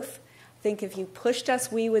both. I think if you pushed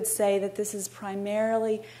us, we would say that this is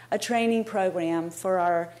primarily a training program for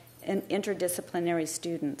our interdisciplinary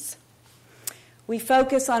students. We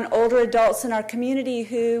focus on older adults in our community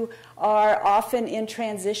who are often in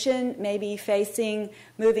transition, maybe facing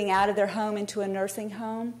moving out of their home into a nursing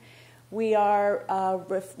home. We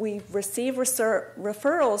receive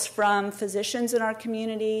referrals from physicians in our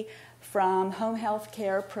community, from home health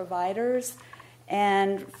care providers,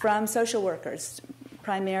 and from social workers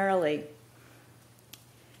primarily.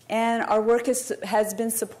 And our work was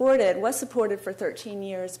supported for 13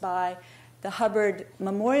 years by the Hubbard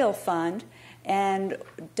Memorial Fund, and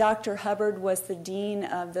Dr. Hubbard was the dean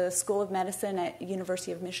of the School of Medicine at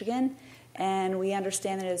University of Michigan, and we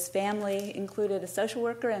understand that his family included a social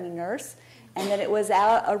worker and a nurse, and that it was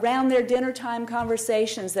out around their dinner time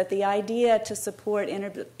conversations that the idea to support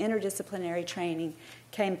interdisciplinary training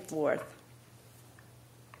came forth.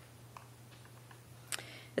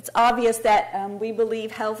 It's obvious that we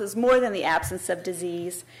believe health is more than the absence of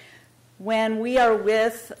disease. When we are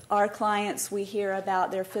with our clients, we hear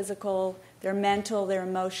about their physical, their mental, their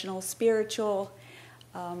emotional, spiritual.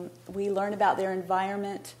 We learn about their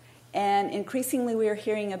environment, and increasingly we are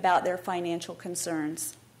hearing about their financial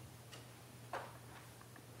concerns.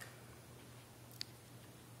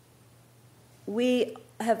 We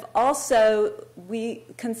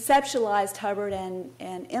conceptualized Hubbard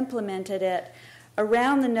and implemented it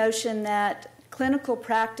around the notion that clinical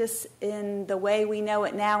practice in the way we know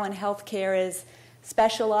it now in healthcare is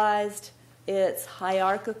specialized, it's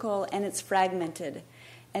hierarchical, and it's fragmented.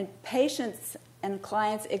 And patients and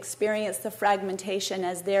clients experience the fragmentation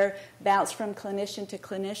as they're bounced from clinician to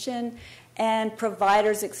clinician, and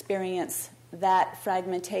providers experience that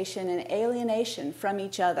fragmentation and alienation from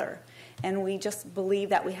each other. And we just believe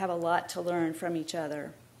that we have a lot to learn from each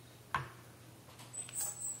other.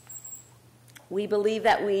 We believe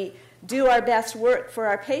that we do our best work for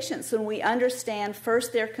our patients when we understand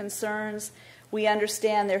first their concerns, we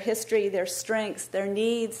understand their history, their strengths, their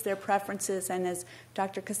needs, their preferences, and as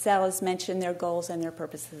Dr. Cassell has mentioned, their goals and their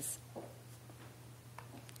purposes.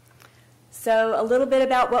 So a little bit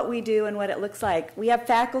about what we do and what it looks like. We have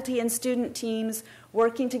faculty and student teams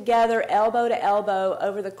working together elbow to elbow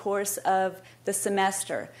over the course of the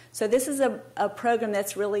semester. So this is a program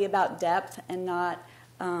that's really about depth and not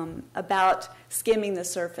about skimming the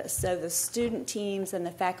surface. So the student teams and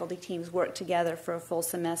the faculty teams work together for a full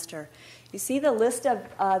semester. You see the list of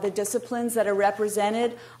the disciplines that are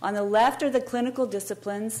represented. On the left are the clinical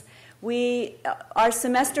disciplines. Our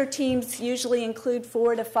semester teams usually include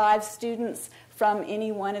 4 to 5 students from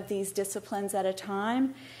any one of these disciplines at a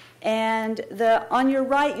time. And on your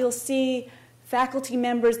right, you'll see faculty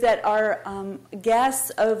members that are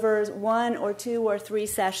guests over 1 or 2 or 3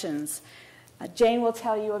 sessions. Jane will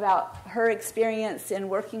tell you about her experience in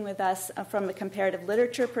working with us from a comparative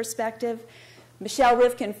literature perspective. Michelle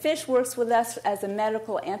Rifkin-Fish works with us as a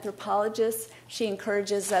medical anthropologist. She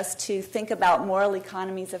encourages us to think about moral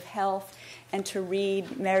economies of health and to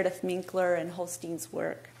read Meredith Minkler and Holstein's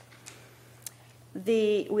work.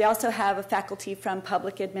 We also have a faculty from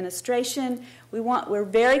public administration. We're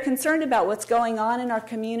very concerned about what's going on in our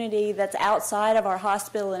community that's outside of our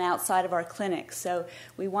hospital and outside of our clinics. So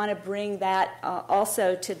we want to bring that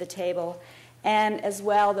also to the table. And as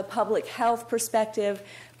well, the public health perspective,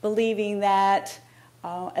 believing that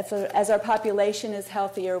as our population is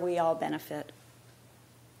healthier, we all benefit.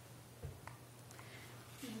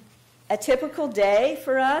 A typical day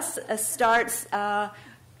for us starts at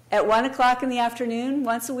 1 o'clock in the afternoon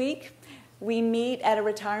once a week. We meet at a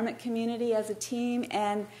retirement community as a team,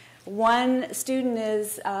 and one student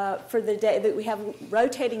is, for the day, that we have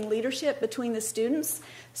rotating leadership between the students.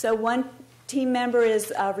 So one team member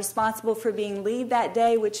is responsible for being lead that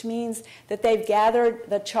day, which means that they've gathered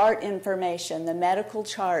the chart information, the medical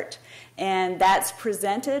chart, and that's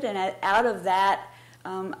presented, and out of that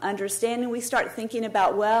understanding, we start thinking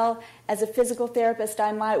about, well, as a physical therapist,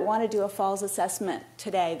 I might want to do a falls assessment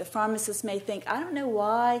today. The pharmacist may think, I don't know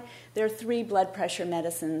why there are 3 blood pressure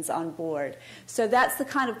medicines on board. So that's the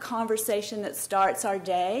kind of conversation that starts our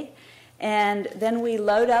day. And then we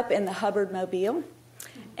load up in the Hubbard Mobile,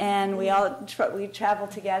 and we travel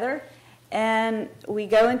together, and we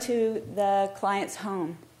go into the client's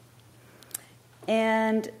home.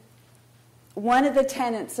 And one of the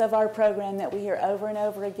tenets of our program that we hear over and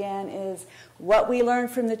over again is what we learn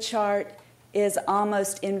from the chart is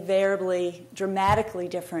almost invariably dramatically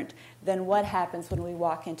different than what happens when we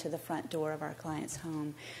walk into the front door of our client's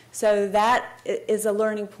home. So that is a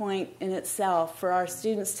learning point in itself for our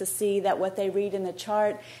students to see that what they read in the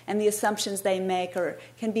chart and the assumptions they make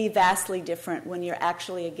can be vastly different when you're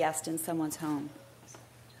actually a guest in someone's home.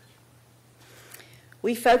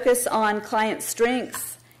 We focus on client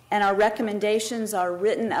strengths, and our recommendations are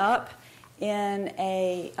written up in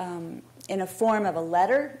a form of a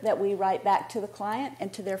letter that we write back to the client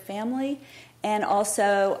and to their family, and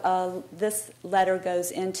also this letter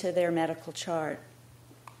goes into their medical chart.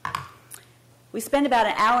 We spend about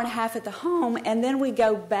an hour and a half at the home, and then we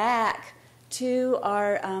go back to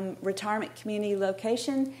our retirement community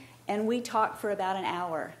location, and we talk for about an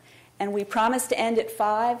hour. And we promise to end at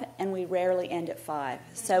 5, and we rarely end at 5.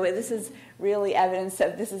 So this is really evidence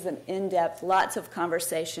that this is an in-depth, lots of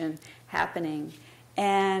conversation happening.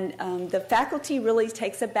 And the faculty really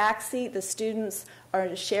takes a backseat. The students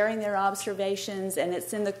are sharing their observations, and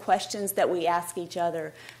it's in the questions that we ask each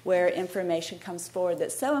other where information comes forward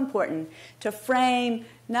that's so important to frame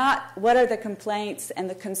not what are the complaints and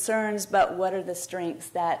the concerns, but what are the strengths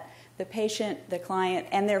that the patient, the client,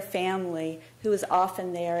 and their family, who is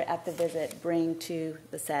often there at the visit, bring to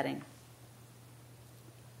the setting.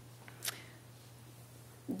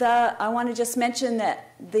 I want to just mention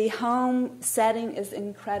that the home setting is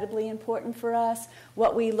incredibly important for us.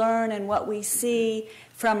 What we learn and what we see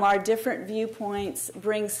from our different viewpoints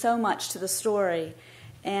brings so much to the story.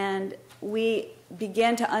 And we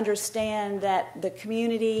begin to understand that the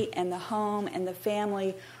community and the home and the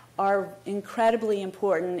family are incredibly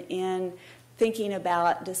important in thinking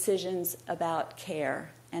about decisions about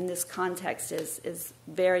care. And this context is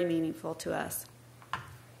very meaningful to us.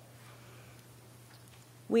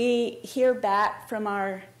 We hear back from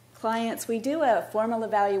our clients. We do a formal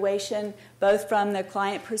evaluation, both from the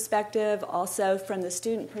client perspective, also from the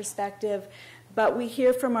student perspective. But we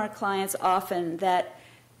hear from our clients often that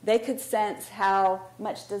they could sense how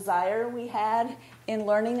much desire we had in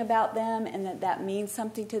learning about them, and that means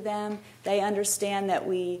something to them. They understand that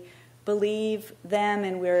we believe them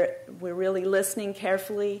and we're really listening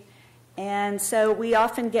carefully. And so we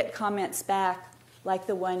often get comments back like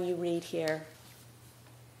the one you read here.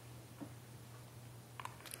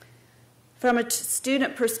 From a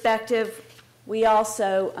student perspective, we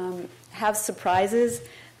also have surprises,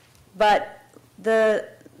 but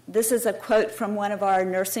this is a quote from one of our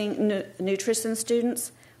nursing nutrition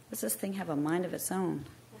students. Does this thing have a mind of its own?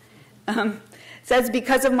 It says,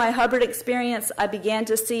 because of my Hubbard experience, I began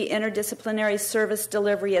to see interdisciplinary service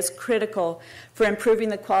delivery as critical for improving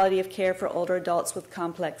the quality of care for older adults with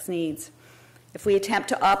complex needs. If we attempt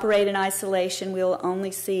to operate in isolation, we will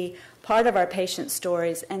only see part of our patients'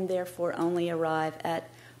 stories and therefore only arrive at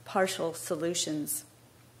partial solutions.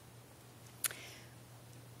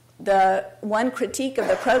 The one critique of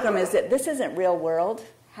the program is that this isn't real world.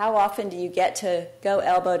 How often do you get to go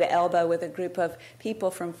elbow to elbow with a group of people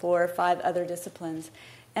from 4 or 5 other disciplines?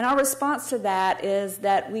 And our response to that is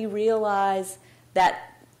that we realize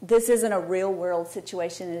that this isn't a real world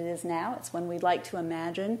situation. It is now. It's one we'd like to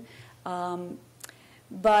imagine.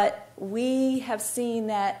 But we have seen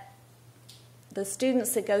that the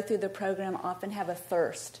students that go through the program often have a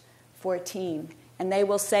thirst for a team. And they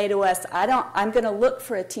will say to us, I'm going to look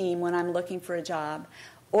for a team when I'm looking for a job,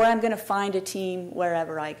 or I'm going to find a team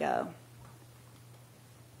wherever I go.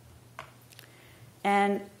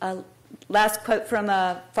 And a last quote from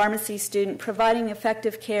a pharmacy student, providing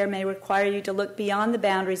effective care may require you to look beyond the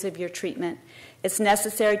boundaries of your treatment. It's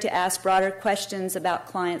necessary to ask broader questions about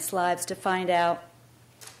clients' lives to find out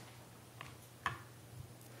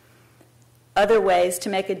other ways to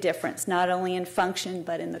make a difference, not only in function,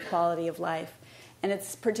 but in the quality of life. And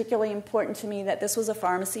it's particularly important to me that this was a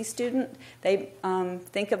pharmacy student. They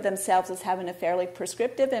think of themselves as having a fairly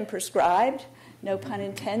prescriptive and prescribed, no pun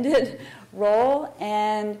intended, role.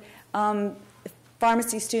 And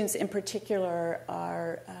pharmacy students in particular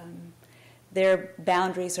are, their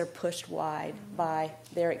boundaries are pushed wide by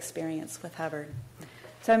their experience with Hubbard.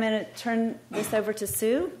 So I'm going to turn this over to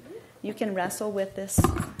Sue. You can wrestle with this.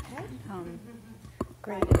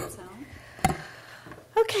 Great.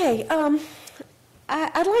 Okay.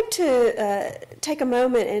 I'd like to take a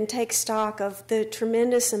moment and take stock of the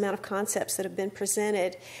tremendous amount of concepts that have been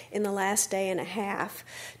presented in the last day and a half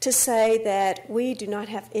to say that we do not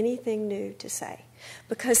have anything new to say,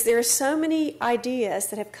 because there are so many ideas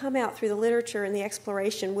that have come out through the literature and the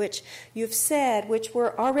exploration which you've said, which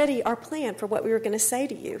were already our plan for what we were going to say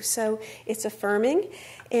to you. So it's affirming.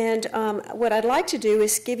 And what I'd like to do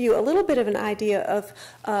is give you a little bit of an idea of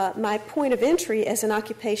my point of entry as an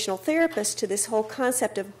occupational therapist to this whole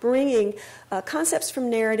concept of bringing concepts from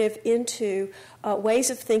narrative into ways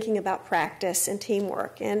of thinking about practice and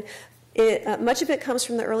teamwork. And much of it comes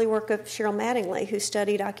from the early work of Cheryl Mattingly, who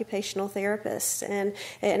studied occupational therapists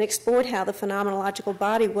and explored how the phenomenological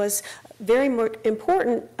body was very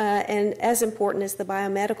important and as important as the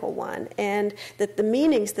biomedical one, and that the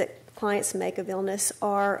meanings that clients make of illness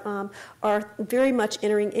are very much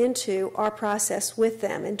entering into our process with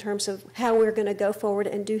them in terms of how we're going to go forward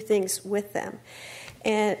and do things with them.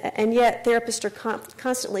 And yet therapists are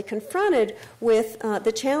constantly confronted with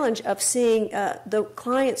the challenge of seeing the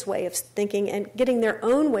client's way of thinking and getting their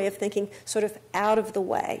own way of thinking sort of out of the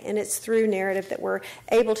way. And it's through narrative that we're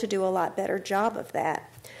able to do a lot better job of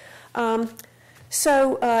that.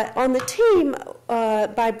 So on the team,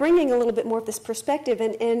 by bringing a little bit more of this perspective,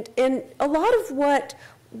 and a lot of what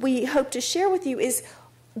we hope to share with you is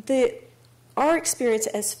our experience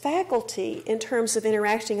as faculty in terms of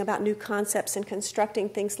interacting about new concepts and constructing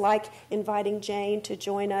things like inviting Jane to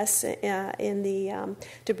join us to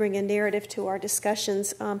bring a narrative to our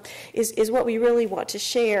discussions is what we really want to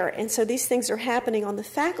share. And so these things are happening on the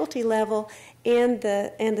faculty level and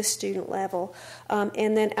the student level,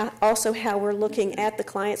 and then also how we're looking at the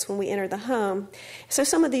clients when we enter the home. So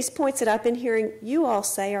some of these points that I've been hearing you all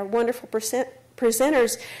say are wonderful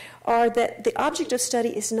presenters are that the object of study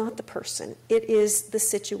is not the person, it is the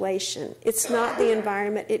situation. It's not the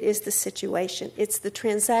environment, it is the situation. It's the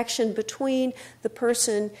transaction between the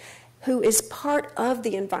person who is part of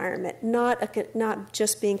the environment, not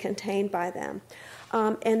just being contained by them.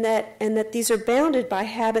 And that these are bounded by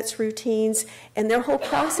habits, routines, and their whole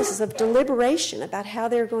processes of deliberation about how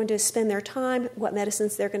they're going to spend their time, what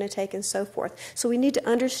medicines they're going to take, and so forth. So we need to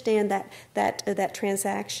understand that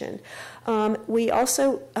transaction. We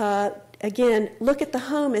also, again, look at the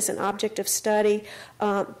home as an object of study,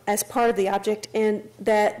 as part of the object, and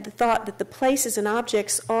that the thought that the places and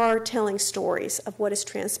objects are telling stories of what has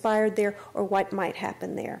transpired there or what might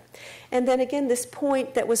happen there. And then again, this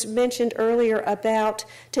point that was mentioned earlier about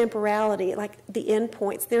temporality, like the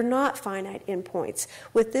endpoints, they're not finite endpoints.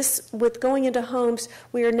 With going into homes,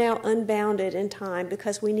 we are now unbounded in time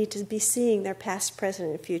because we need to be seeing their past, present,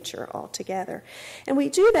 and future all together. And we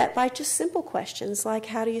do that by just simple questions like,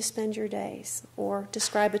 how do you spend your days? Or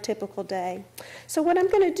describe a typical day. So what I'm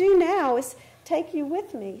going to do now is take you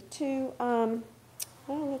with me to,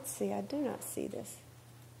 let's see, I do not see this.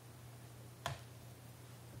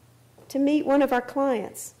 To meet one of our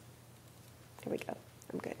clients. Here we go.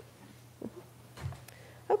 I'm good.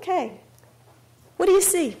 Okay. What do you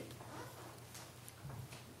see?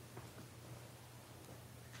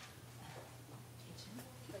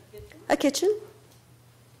 A kitchen.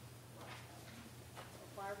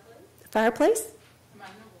 A fireplace.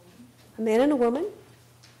 A man and a woman.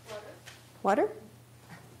 Water.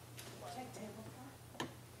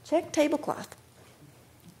 Check tablecloth.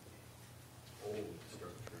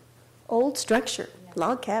 Old structure,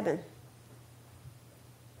 log cabin.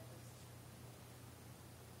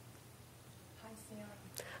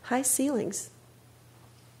 High ceilings.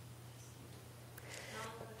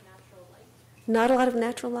 Not a lot of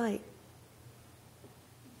natural light.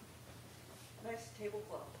 Nice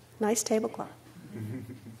tablecloth. Nice tablecloth. Kind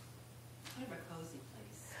of a cozy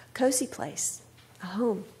place. Cozy place. A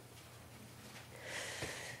home.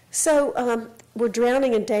 So we're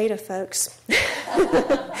drowning in data, folks.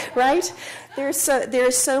 Right? There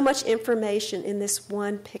is so much information in this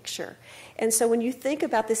one picture. And so when you think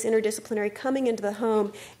about this interdisciplinary coming into the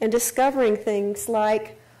home and discovering things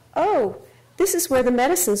like, oh, this is where the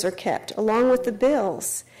medicines are kept, along with the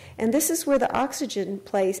bills. And this is where the oxygen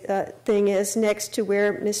thing is next to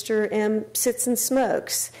where Mr. M sits and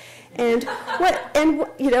smokes. And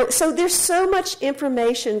so there's so much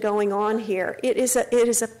information going on here. It is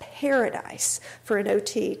a paradise for an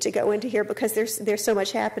OT to go into here because there's so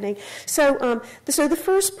much happening. So the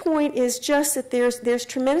first point is just that there's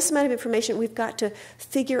tremendous amount of information. We've got to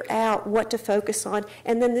figure out what to focus on.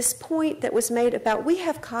 And then this point that was made about we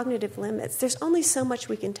have cognitive limits. There's only so much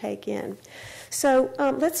we can take in. So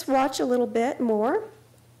let's watch a little bit more.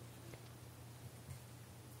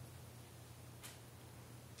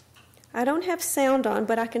 I don't have sound on,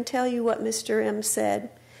 but I can tell you what Mr. M said.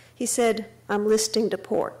 He said, "I'm listing to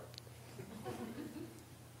port."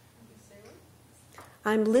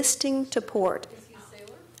 I'm listing to port. Is he a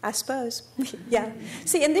sailor? I suppose. Yeah.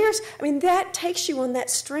 See, and that takes you on that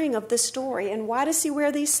string of the story. And why does he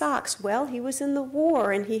wear these socks? Well, he was in the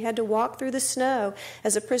war, and he had to walk through the snow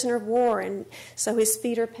as a prisoner of war, and so his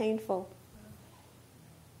feet are painful.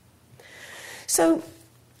 So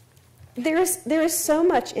there is so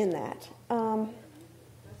much in that.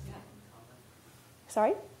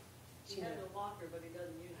 Sorry? He has a walker, but he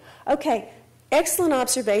doesn't use it. Okay, excellent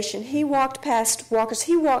observation. He walked past walkers.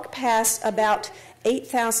 He walked past about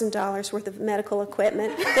 $8,000 worth of medical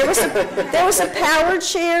equipment. There was a power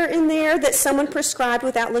chair in there that someone prescribed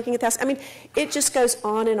without looking at the house. I mean, it just goes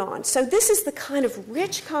on and on. So this is the kind of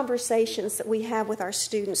rich conversations that we have with our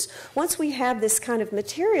students. Once we have this kind of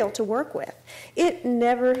material to work with, it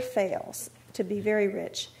never fails to be very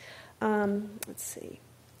rich. Let's see.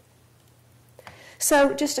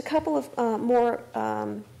 So just a couple of more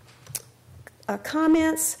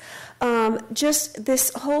comments. Just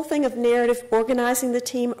this whole thing of narrative, organizing the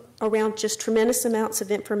team around just tremendous amounts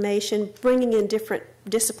of information, bringing in different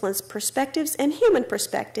disciplines' perspectives and human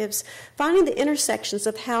perspectives, finding the intersections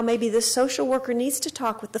of how maybe the social worker needs to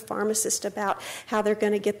talk with the pharmacist about how they're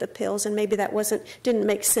going to get the pills, and maybe that didn't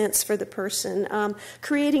make sense for the person.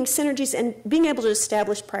 Creating synergies and being able to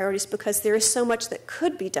establish priorities, because there is so much that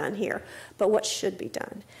could be done here, but what should be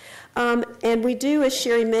done. And we do, as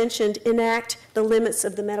Sherry mentioned, enact the limits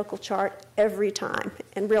of the medical chart every time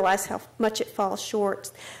and realize how much it falls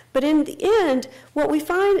short. But in the end, what we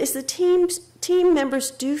find is the team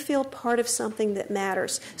members do feel part of something that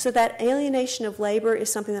matters. So that alienation of labor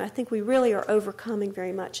is something that I think we really are overcoming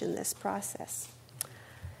very much in this process.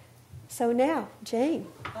 So now, Jane.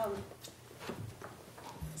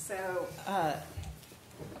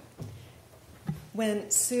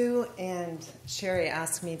 When Sue and Sherry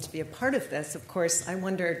asked me to be a part of this, of course, I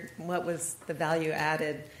wondered what was the value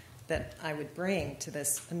added that I would bring to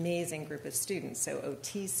this amazing group of students. So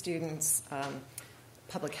OT students,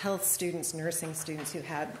 public health students, nursing students who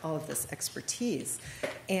had all of this expertise.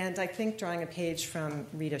 And I think drawing a page from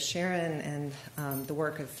Rita Sharon and the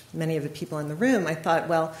work of many of the people in the room, I thought,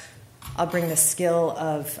 well, I'll bring the skill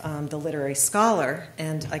of the literary scholar,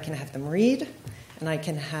 and I can have them read, and I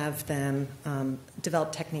can have them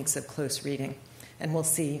develop techniques of close reading, and we'll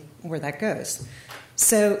see where that goes.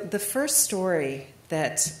 So the first story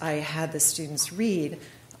that I had the students read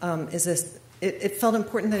it felt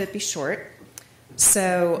important that it be short.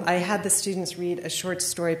 So I had the students read a short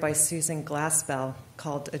story by Susan Glaspell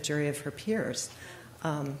called A Jury of Her Peers,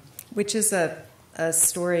 which is a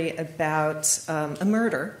story about a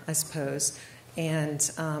murder, I suppose,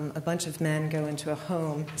 and a bunch of men go into a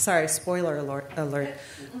home. Sorry, spoiler alert.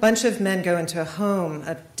 A bunch of men go into a home,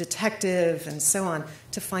 a detective and so on,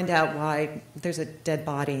 to find out why there's a dead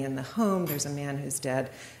body in the home, there's a man who's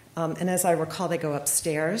dead. And as I recall, they go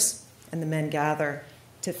upstairs, and the men gather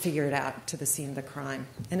to figure it out to the scene of the crime.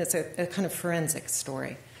 And it's a kind of forensic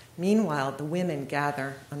story. Meanwhile, the women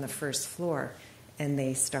gather on the first floor, and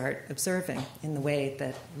they start observing in the way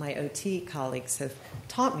that my OT colleagues have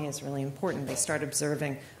taught me is really important. They start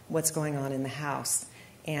observing what's going on in the house.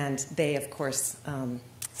 And they, of course,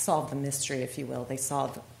 solve the mystery, if you will. They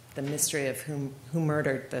solve the mystery of who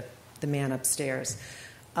murdered the man upstairs.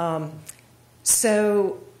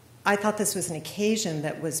 So I thought this was an occasion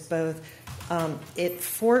that was both, it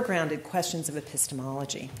foregrounded questions of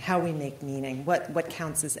epistemology, how we make meaning, what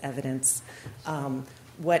counts as evidence,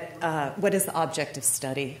 what is the object of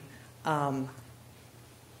study,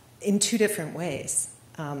 in two different ways.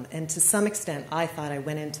 And to some extent, I thought I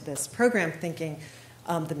went into this program thinking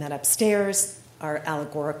the men upstairs are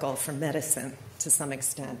allegorical for medicine to some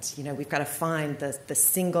extent. You know, we've got to find the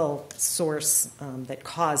single source that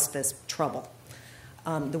caused this trouble.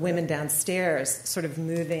 The women downstairs, sort of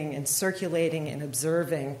moving and circulating and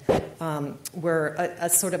observing, were a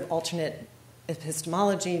sort of alternate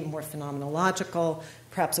epistemology, more phenomenological,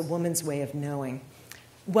 perhaps a woman's way of knowing.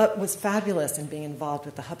 What was fabulous in being involved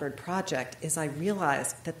with the Hubbard Project is I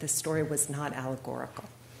realized that this story was not allegorical.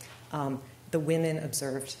 The women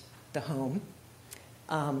observed the home.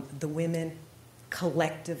 the women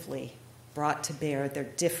collectively brought to bear their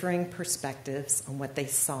differing perspectives on what they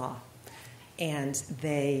saw. And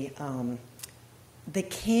they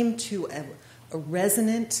came to a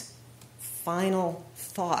resonant final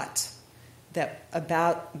thought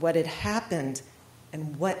about what had happened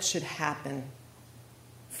and what should happen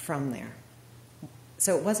from there.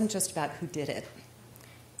 So it wasn't just about who did it.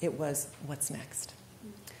 It was what's next.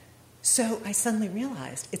 So I suddenly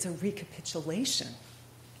realized it's a recapitulation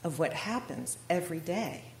of what happens every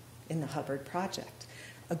day in the Hubbard Project,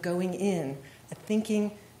 a going in, a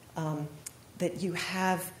thinking that you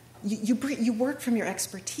have, you work from your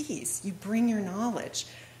expertise, you bring your knowledge.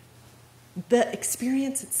 The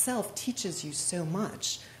experience itself teaches you so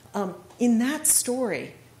much. In that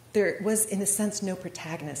story, there was, in a sense, no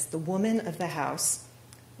protagonist. The woman of the house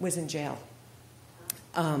was in jail.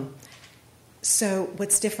 So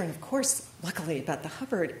what's different, of course, luckily, about the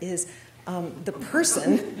Hubbard is the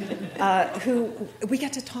person who we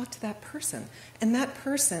get to talk to that person. And that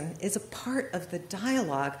person is a part of the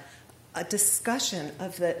dialogue, a discussion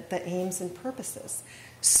of the aims and purposes.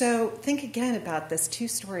 So think again about this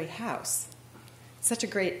two-story house. Such a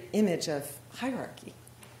great image of hierarchy.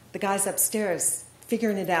 The guys upstairs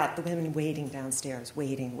figuring it out, the women waiting downstairs,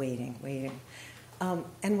 waiting.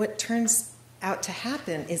 And what turns out to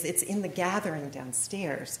happen is it's in the gathering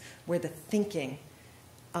downstairs where the thinking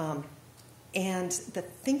and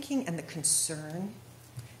the concern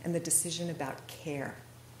and the decision about care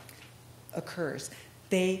occurs.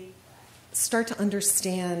 They start to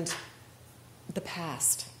understand the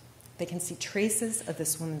past. They can see traces of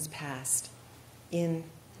this woman's past in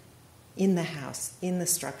the house, in the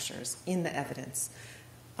structures, in the evidence.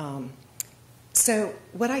 So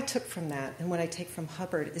what I took from that and what I take from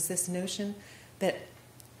Hubbard is this notion that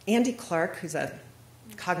Andy Clark, who's a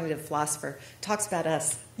cognitive philosopher, talks about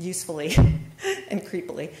us usefully and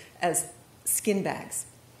creepily as skin bags.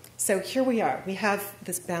 So here we are. We have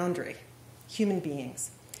this boundary, human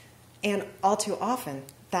beings. And all too often,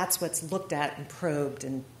 that's what's looked at and probed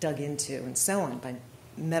and dug into and so on by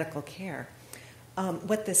medical care.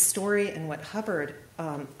 What this story and what Hubbard,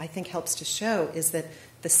 I think, helps to show is that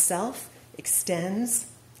the self extends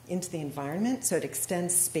into the environment, so it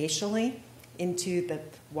extends spatially into the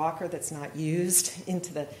walker that's not used,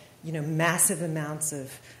 into the massive amounts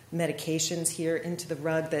of medications here, into the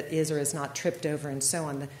rug that is or is not tripped over, and so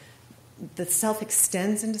on. The self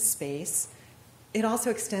extends into space. It also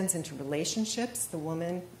extends into relationships. The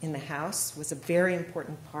woman in the house was a very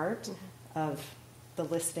important part of the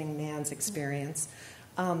listing man's experience.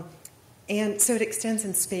 And so it extends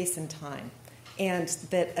in space and time. And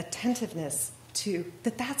that attentiveness to,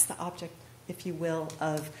 that's the object, if you will,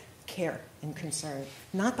 of care and concern.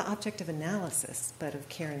 Not the object of analysis, but of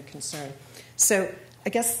care and concern. So I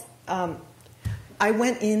guess I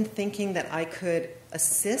went in thinking that I could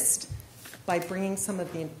assist by bringing some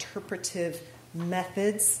of the interpretive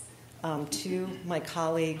methods to my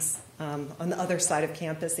colleagues on the other side of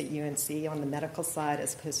campus at UNC, on the medical side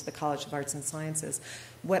as opposed to the College of Arts and Sciences.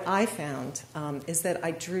 What I found is that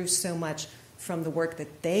I drew so much from the work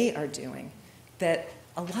that they are doing that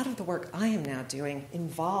a lot of the work I am now doing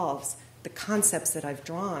involves the concepts that I've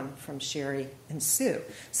drawn from Sherry and Sue.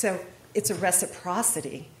 So it's a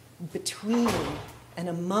reciprocity between and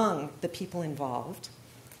among the people involved.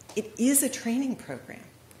 It is a training program.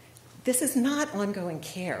 This is not ongoing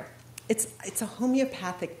care. It's a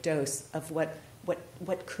homeopathic dose of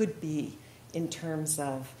what could be in terms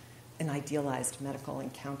of an idealized medical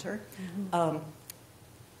encounter. Mm-hmm.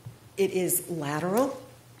 It is lateral.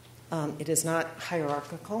 It is not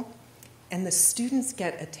hierarchical. And the students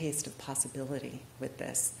get a taste of possibility with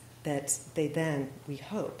this that they then, we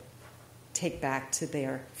hope, take back to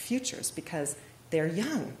their futures because they're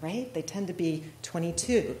young, right? They tend to be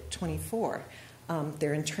 22, 24.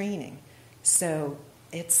 They're in training. So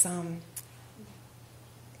it's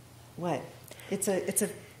It's a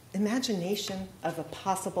imagination of a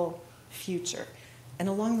possible future. And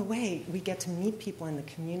along the way, we get to meet people in the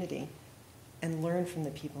community and learn from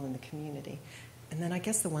the people in the community. And then I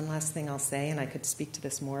guess the one last thing I'll say, and I could speak to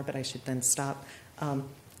this more, but I should then stop.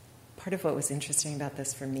 Part of what was interesting about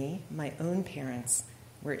this for me, my own parents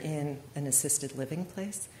were in an assisted living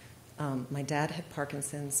place. My dad had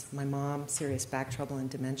Parkinson's, my mom, serious back trouble and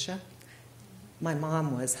dementia. My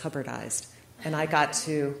mom was Hubbardized, and I got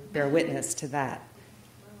to bear witness to that.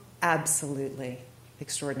 Absolutely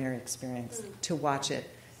extraordinary experience to watch it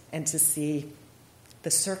and to see the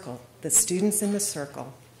circle, the students in the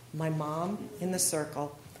circle, my mom in the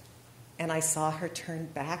circle, and I saw her turn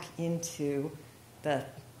back into the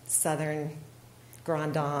southern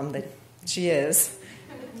grande dame that She is.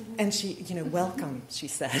 And she, welcome, she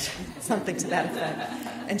said, something to that effect.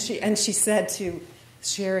 And she said to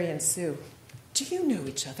Sherry and Sue, do you know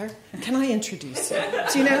each other? Can I introduce you?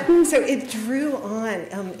 Do you know? So it drew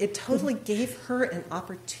on. It totally gave her an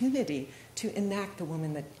opportunity to enact the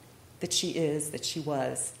woman that she is, that she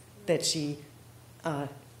was, that she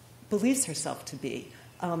believes herself to be.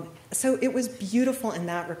 So it was beautiful in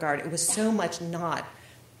that regard. It was so much not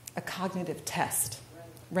a cognitive test,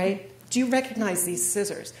 right? Do you recognize these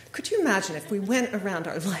scissors? Could you imagine if we went around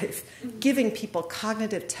our life giving people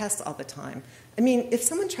cognitive tests all the time? I mean, if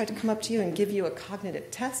someone tried to come up to you and give you a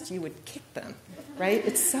cognitive test, you would kick them, right?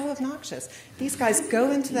 It's so obnoxious. These guys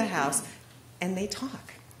go into the house and they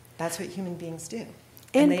talk. That's what human beings do.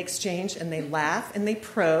 And they exchange and they laugh and they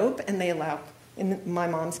probe and they allow, in my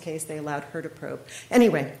mom's case, they allowed her to probe.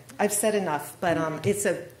 Anyway, I've said enough, but it's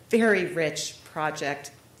a very rich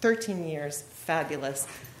project, 13 years, fabulous.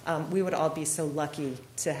 We would all be so lucky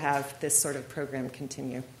to have this sort of program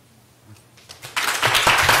continue.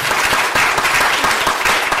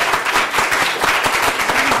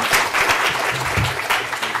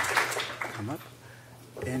 Come up.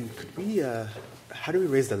 And could we, how do we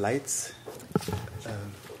raise the lights?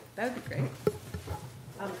 That would be great.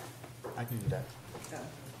 I can do that.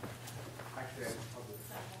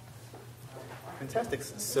 Fantastic.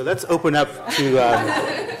 So let's open up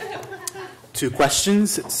to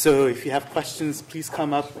questions. So if you have questions, please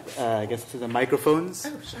come up, I guess, to the microphones.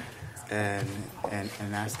 Oh, sure. And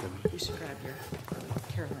ask them. You should grab your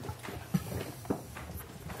Caroline.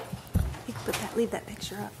 You can leave that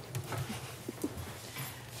picture up.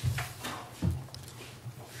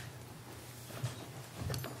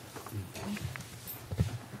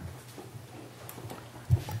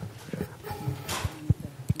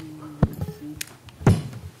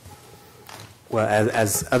 Well,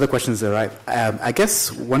 as other questions arrive, I guess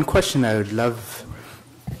one question I would love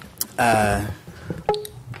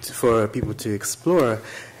for people to explore,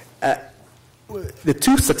 the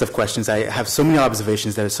two sets of questions, I have so many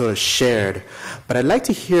observations that are sort of shared, but I'd like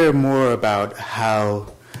to hear more about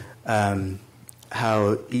how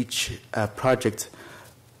each project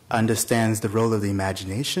understands the role of the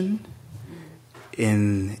imagination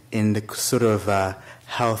in the sort of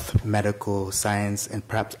health, medical, science, and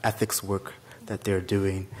perhaps ethics work that they're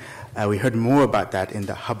doing. We heard more about that in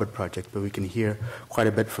the Hubbard project, but we can hear quite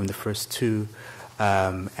a bit from the first two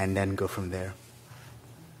and then go from there.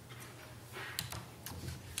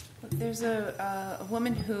 There's a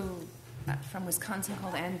woman from Wisconsin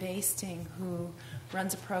called Ann Basting who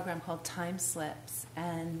runs a program called Time Slips,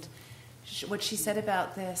 and what she said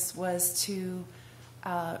about this was to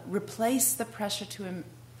replace the pressure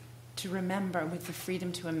to remember with the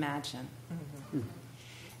freedom to imagine. Mm-hmm.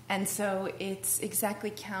 And so it's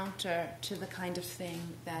exactly counter to the kind of thing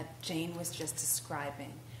that Jane was just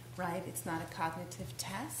describing, right? It's not a cognitive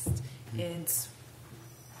test. It's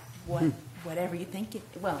whatever you think it.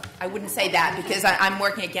 Well, I wouldn't say that because I'm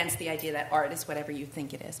working against the idea that art is whatever you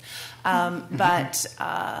think it is. But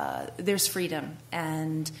there's freedom,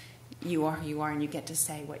 and you are who you are, and you get to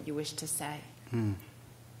say what you wish to say.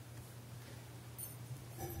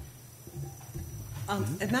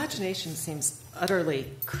 Imagination seems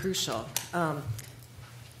utterly crucial.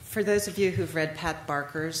 For those of you who've read Pat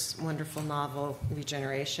Barker's wonderful novel,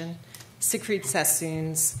 Regeneration, Siegfried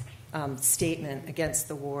Sassoon's statement against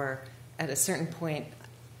the war, at a certain point,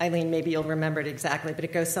 Eileen, maybe you'll remember it exactly, but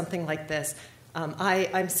it goes something like this.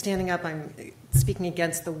 I'm standing up, I'm speaking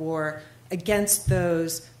against the war, against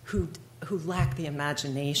those who lack the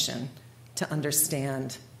imagination to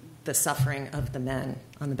understand the suffering of the men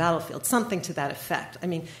on the battlefield, something to that effect. I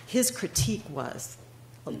mean, his critique was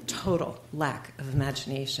a total lack of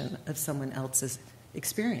imagination of someone else's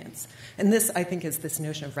experience. And this, I think, is this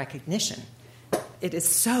notion of recognition. It is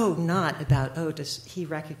so not about, oh, does he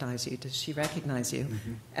recognize you? Does she recognize you?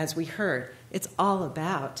 Mm-hmm. As we heard, it's all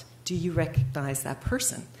about, do you recognize that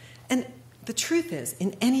person? And the truth is,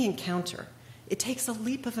 in any encounter, it takes a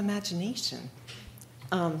leap of imagination.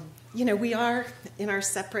 We are in our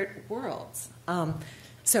separate worlds.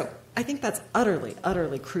 So I think that's utterly,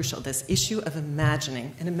 utterly crucial, this issue of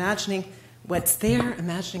imagining, and imagining what's there,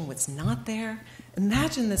 imagining what's not there.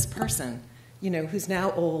 Imagine this person, who's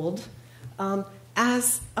now old,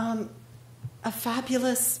 as a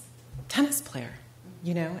fabulous tennis player,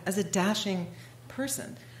 as a dashing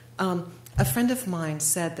person. A friend of mine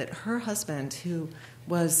said that her husband, who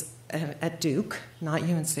was at Duke, not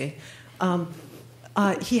UNC,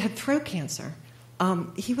 he had throat cancer.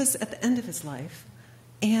 He was at the end of his life,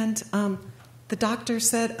 and the doctor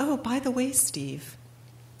said, "Oh, by the way, Steve,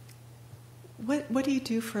 what do you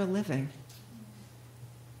do for a living?"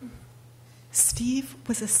 Steve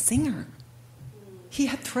was a singer. He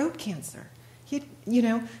had throat cancer.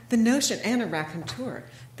 The notion, and a raconteur,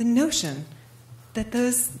 the notion that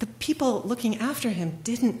the people looking after him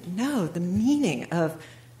didn't know the meaning of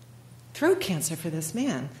throat cancer for this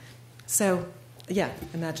man. So, yeah,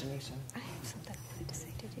 imagination. I have something I wanted to say.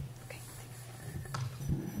 Did you? Okay.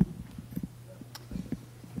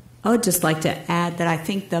 I would just like to add that I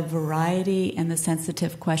think the variety and the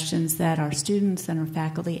sensitive questions that our students and our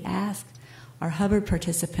faculty ask our Hubbard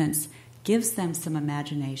participants gives them some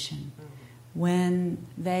imagination. When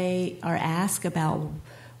they are asked about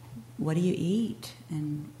what do you eat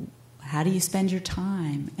and how do you spend your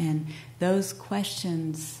time, and those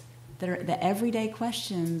questions that are the everyday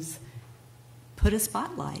questions put a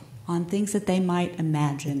spotlight on things that they might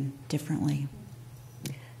imagine differently.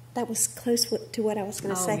 That was close to what I was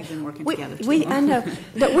going to say. We've been working together too I long. know.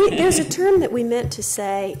 There's a term that we meant to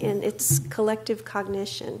say, and it's collective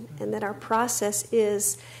cognition, and that our process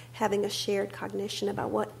is having a shared cognition about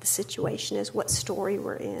what the situation is, what story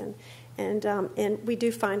we're in. And we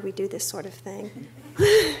do find we do this sort of thing.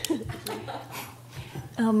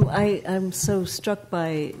 I'm so struck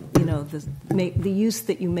by the use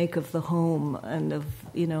that you make of the home and of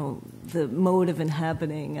the mode of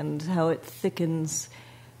inhabiting and how it thickens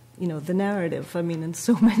the narrative. I mean, in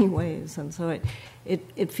so many ways, and so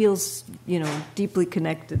it feels deeply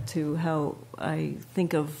connected to how I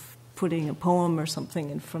think of putting a poem or something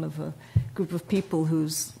in front of a group of people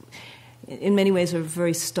who's in many ways are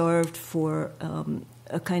very starved for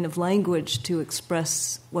a kind of language to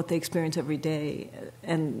express what they experience every day,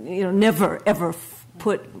 and never ever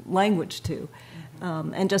put language to,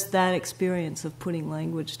 and just that experience of putting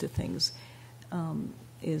language to things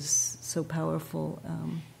is so powerful,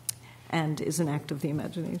 and is an act of the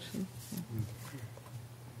imagination.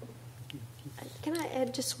 Can I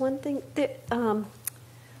add just one thing? The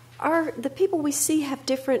people we see have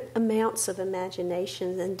different amounts of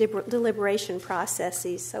imagination and deliberation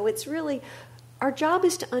processes. So it's really, our job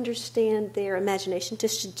is to understand their imagination, to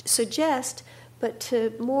suggest, but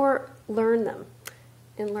to more learn them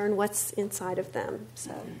and learn what's inside of them.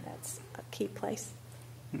 So that's a key place.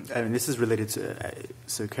 I mean, this is related to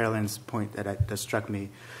Sir Carolyn's point that struck me.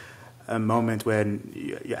 A moment when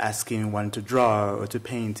you're asking one to draw or to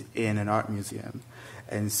paint in an art museum.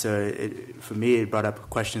 And so, for me, it brought up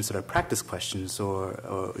questions, sort of practice questions,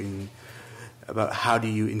 about how do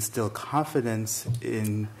you instill confidence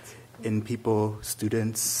in people,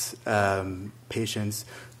 students, patients,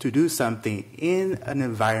 to do something in an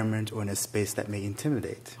environment or in a space that may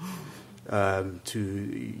intimidate.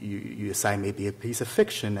 You assign maybe a piece of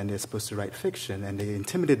fiction, and they're supposed to write fiction, and they're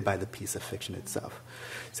intimidated by the piece of fiction itself.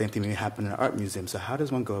 Same thing may happen in an art museum. So, how does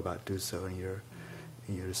one go about do so in your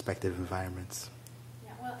respective environments?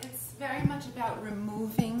 Well, it's very much about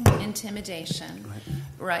removing intimidation,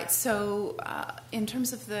 right? So in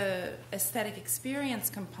terms of the aesthetic experience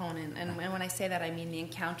component, and when I say that, I mean the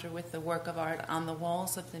encounter with the work of art on the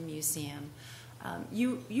walls of the museum,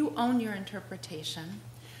 you own your interpretation,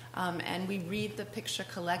 and we read the picture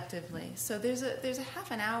collectively. So there's a half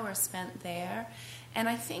an hour spent there, and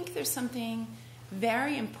I think there's something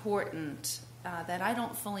very important that I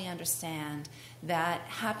don't fully understand that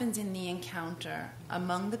happens in the encounter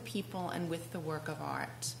among the people and with the work of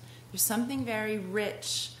art. There's something very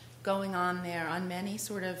rich going on there on many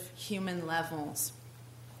sort of human levels.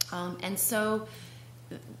 And so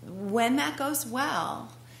when that goes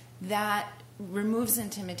well, that removes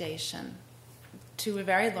intimidation to a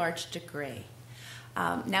very large degree.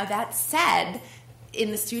 Now that said,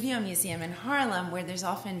 in the Studio Museum in Harlem, where there's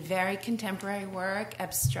often very contemporary work,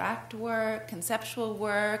 abstract work, conceptual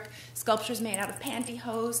work, sculptures made out of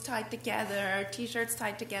pantyhose tied together, T-shirts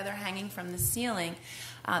tied together, hanging from the ceiling,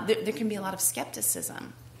 there can be a lot of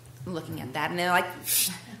skepticism looking at that. And they're like,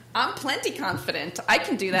 I'm plenty confident. I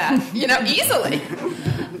can do that, easily.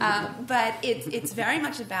 But it's very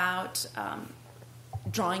much about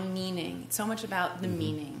drawing meaning. It's so much about the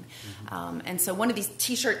meaning. And so one of these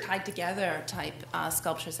T-shirt tied together type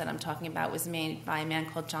sculptures that I'm talking about was made by a man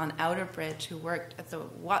called John Outerbridge, who worked at the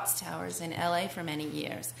Watts Towers in LA for many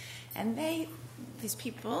years. And these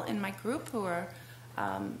people in my group who were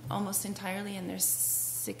almost entirely in their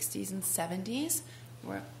 60s and 70s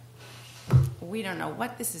were, we don't know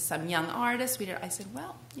what, this is some young artist. I said,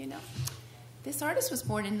 well, this artist was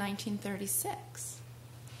born in 1936.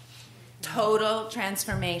 Total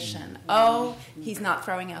transformation. Oh, he's not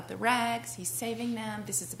throwing out the rags. He's saving them.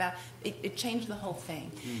 This is about. It changed the whole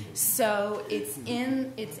thing. So it's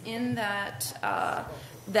in that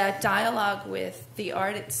dialogue with the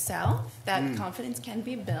art itself that confidence can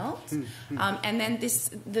be built, and then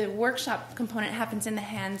the workshop component happens in the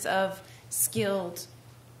hands of skilled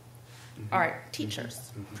art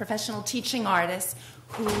teachers, professional teaching artists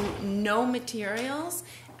who know materials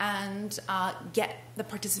and get the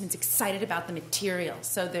participants excited about the material.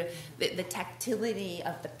 So the tactility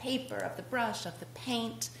of the paper, of the brush, of the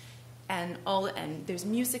paint, and there's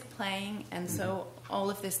music playing, and so all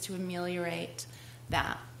of this to ameliorate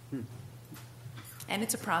that. And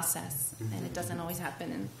it's a process, and it doesn't always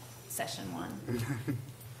happen in session one.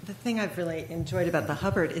 The thing I've really enjoyed about the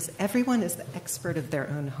Hubbard is everyone is the expert of their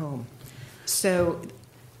own home. So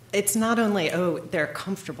it's not only, they're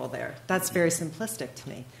comfortable there. That's very simplistic to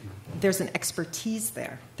me. There's an expertise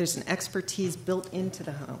there. There's an expertise built into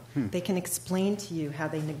the home. They can explain to you how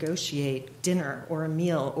they negotiate dinner or a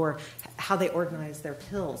meal or how they organize their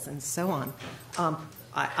pills and so on.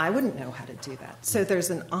 I wouldn't know how to do that. So there's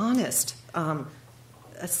an honest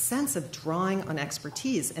a sense of drawing on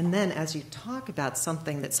expertise. And then as you talk about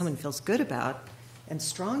something that someone feels good about and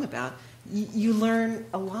strong about, you learn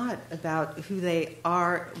a lot about who they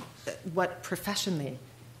are, what profession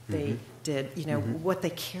they did, what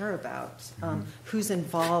they care about, who's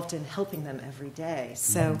involved in helping them every day.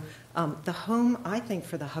 So the home, I think,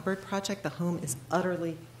 for the Hubbard Project, the home is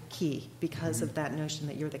utterly key because of that notion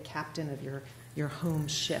that you're the captain of your home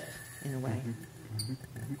ship, in a way.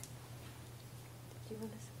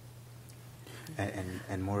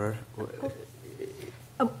 And more.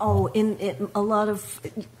 A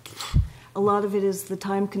lot of it is the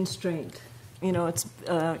time constraint. It's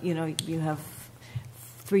you have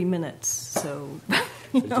 3 minutes, so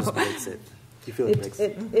it just breaks it. You feel it breaks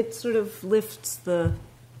it. It sort of lifts the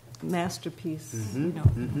masterpiece.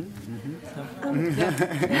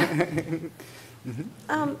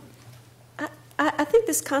 I think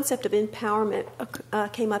this concept of empowerment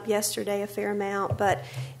came up yesterday a fair amount, but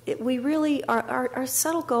we really, our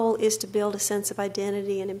subtle goal is to build a sense of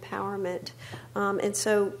identity and empowerment. And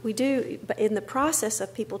so we do, in the process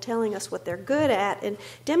of people telling us what they're good at and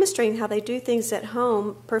demonstrating how they do things at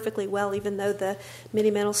home perfectly well, even though the mini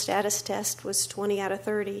mental status test was 20 out of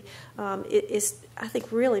 30, I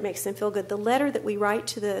think really makes them feel good. The letter that we write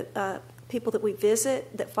to the people that we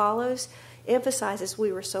visit that follows emphasizes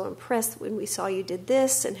we were so impressed when we saw you did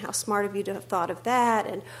this and how smart of you to have thought of that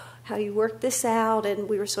and how you worked this out, and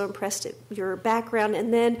we were so impressed at your background,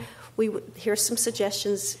 and then here's some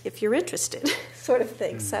suggestions if you're interested, sort of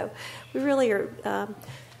thing. So we really are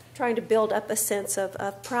trying to build up a sense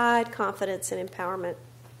of pride, confidence, and empowerment.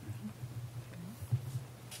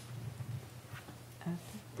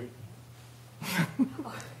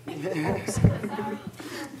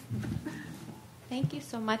 Thank you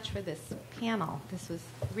so much for this panel. This was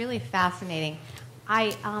really fascinating.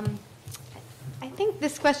 I think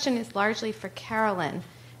this question is largely for Carolyn,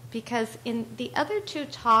 because in the other two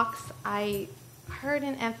talks, I heard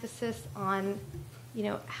an emphasis on,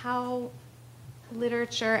 how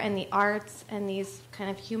literature and the arts and these kind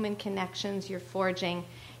of human connections you're forging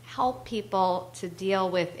help people to deal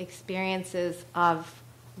with experiences of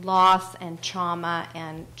loss and trauma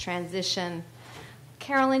and transition.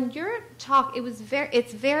 Carolyn, your talk,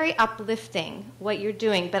 it's very uplifting what you're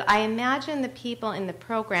doing, but I imagine the people in the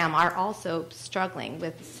program are also struggling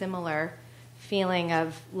with a similar feeling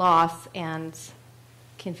of loss and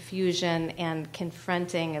confusion and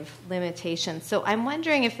confronting of limitations. So I'm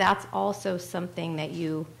wondering if that's also something that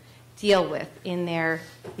you deal with in their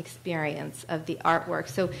experience of the artwork.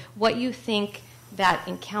 So what you think that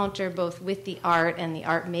encounter both with the art and the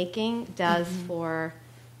art making does for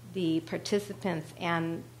the participants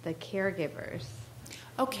and the caregivers.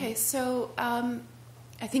 Okay, so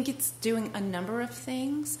I think it's doing a number of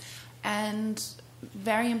things, and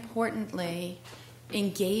very importantly,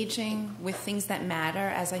 engaging with things that matter,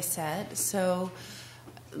 as I said. So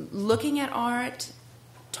looking at art,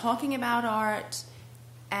 talking about art,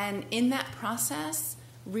 and in that process,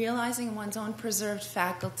 realizing one's own preserved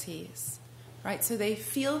faculties, right? So they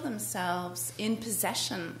feel themselves in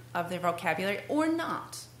possession of their vocabulary or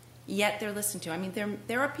not. Yet they're listened to. I mean,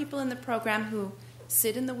 there are people in the program who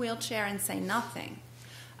sit in the wheelchair and say nothing,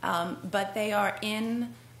 but they are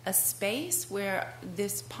in a space where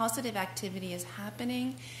this positive activity is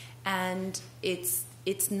happening, and it's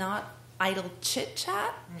not idle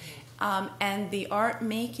chit-chat, and the art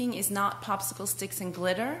making is not popsicle sticks and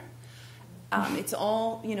glitter. It's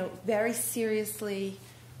all, very seriously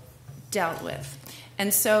dealt with.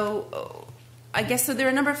 And so I guess so there are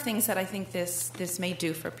a number of things that I think this may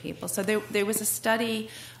do for people. So there was a study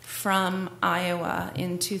from Iowa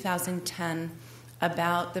in 2010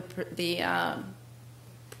 about the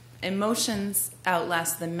emotions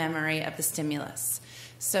outlast the memory of the stimulus.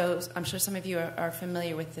 So I'm sure some of you are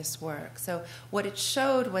familiar with this work. So what it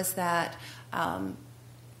showed was that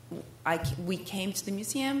we came to the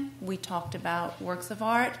museum, we talked about works of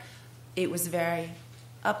art. It was very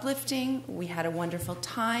uplifting. We had a wonderful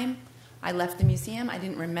time. I left the museum. I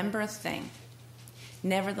didn't remember a thing.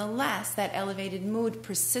 Nevertheless, that elevated mood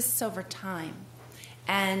persists over time.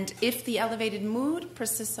 And if the elevated mood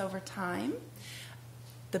persists over time,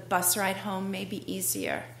 the bus ride home may be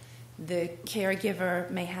easier. The caregiver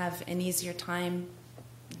may have an easier time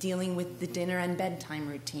dealing with the dinner and bedtime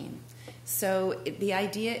routine. So the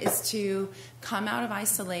idea is to come out of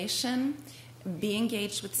isolation, be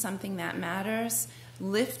engaged with something that matters,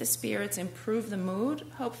 lift the spirits, improve the mood,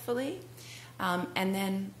 hopefully, and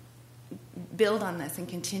then build on this and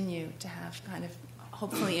continue to have kind of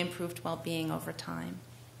hopefully improved well-being over time.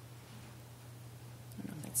 I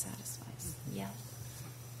don't know if that satisfies. Yeah.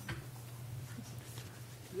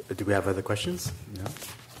 Do we have other questions? No?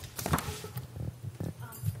 So,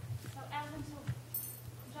 Alan,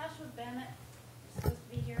 Joshua Bennett is supposed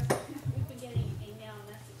to be here. We've been getting email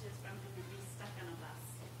messages from him that he's stuck on a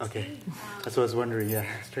bus. Okay. That's what I was wondering, yeah.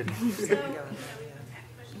 Straight. So, we've been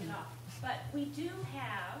pushing it off. But we do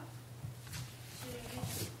have to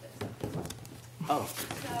use this. Oh.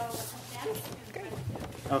 So, that's great.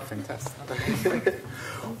 Oh, fantastic.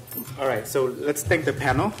 All right, so let's thank the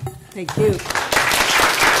panel. Thank you.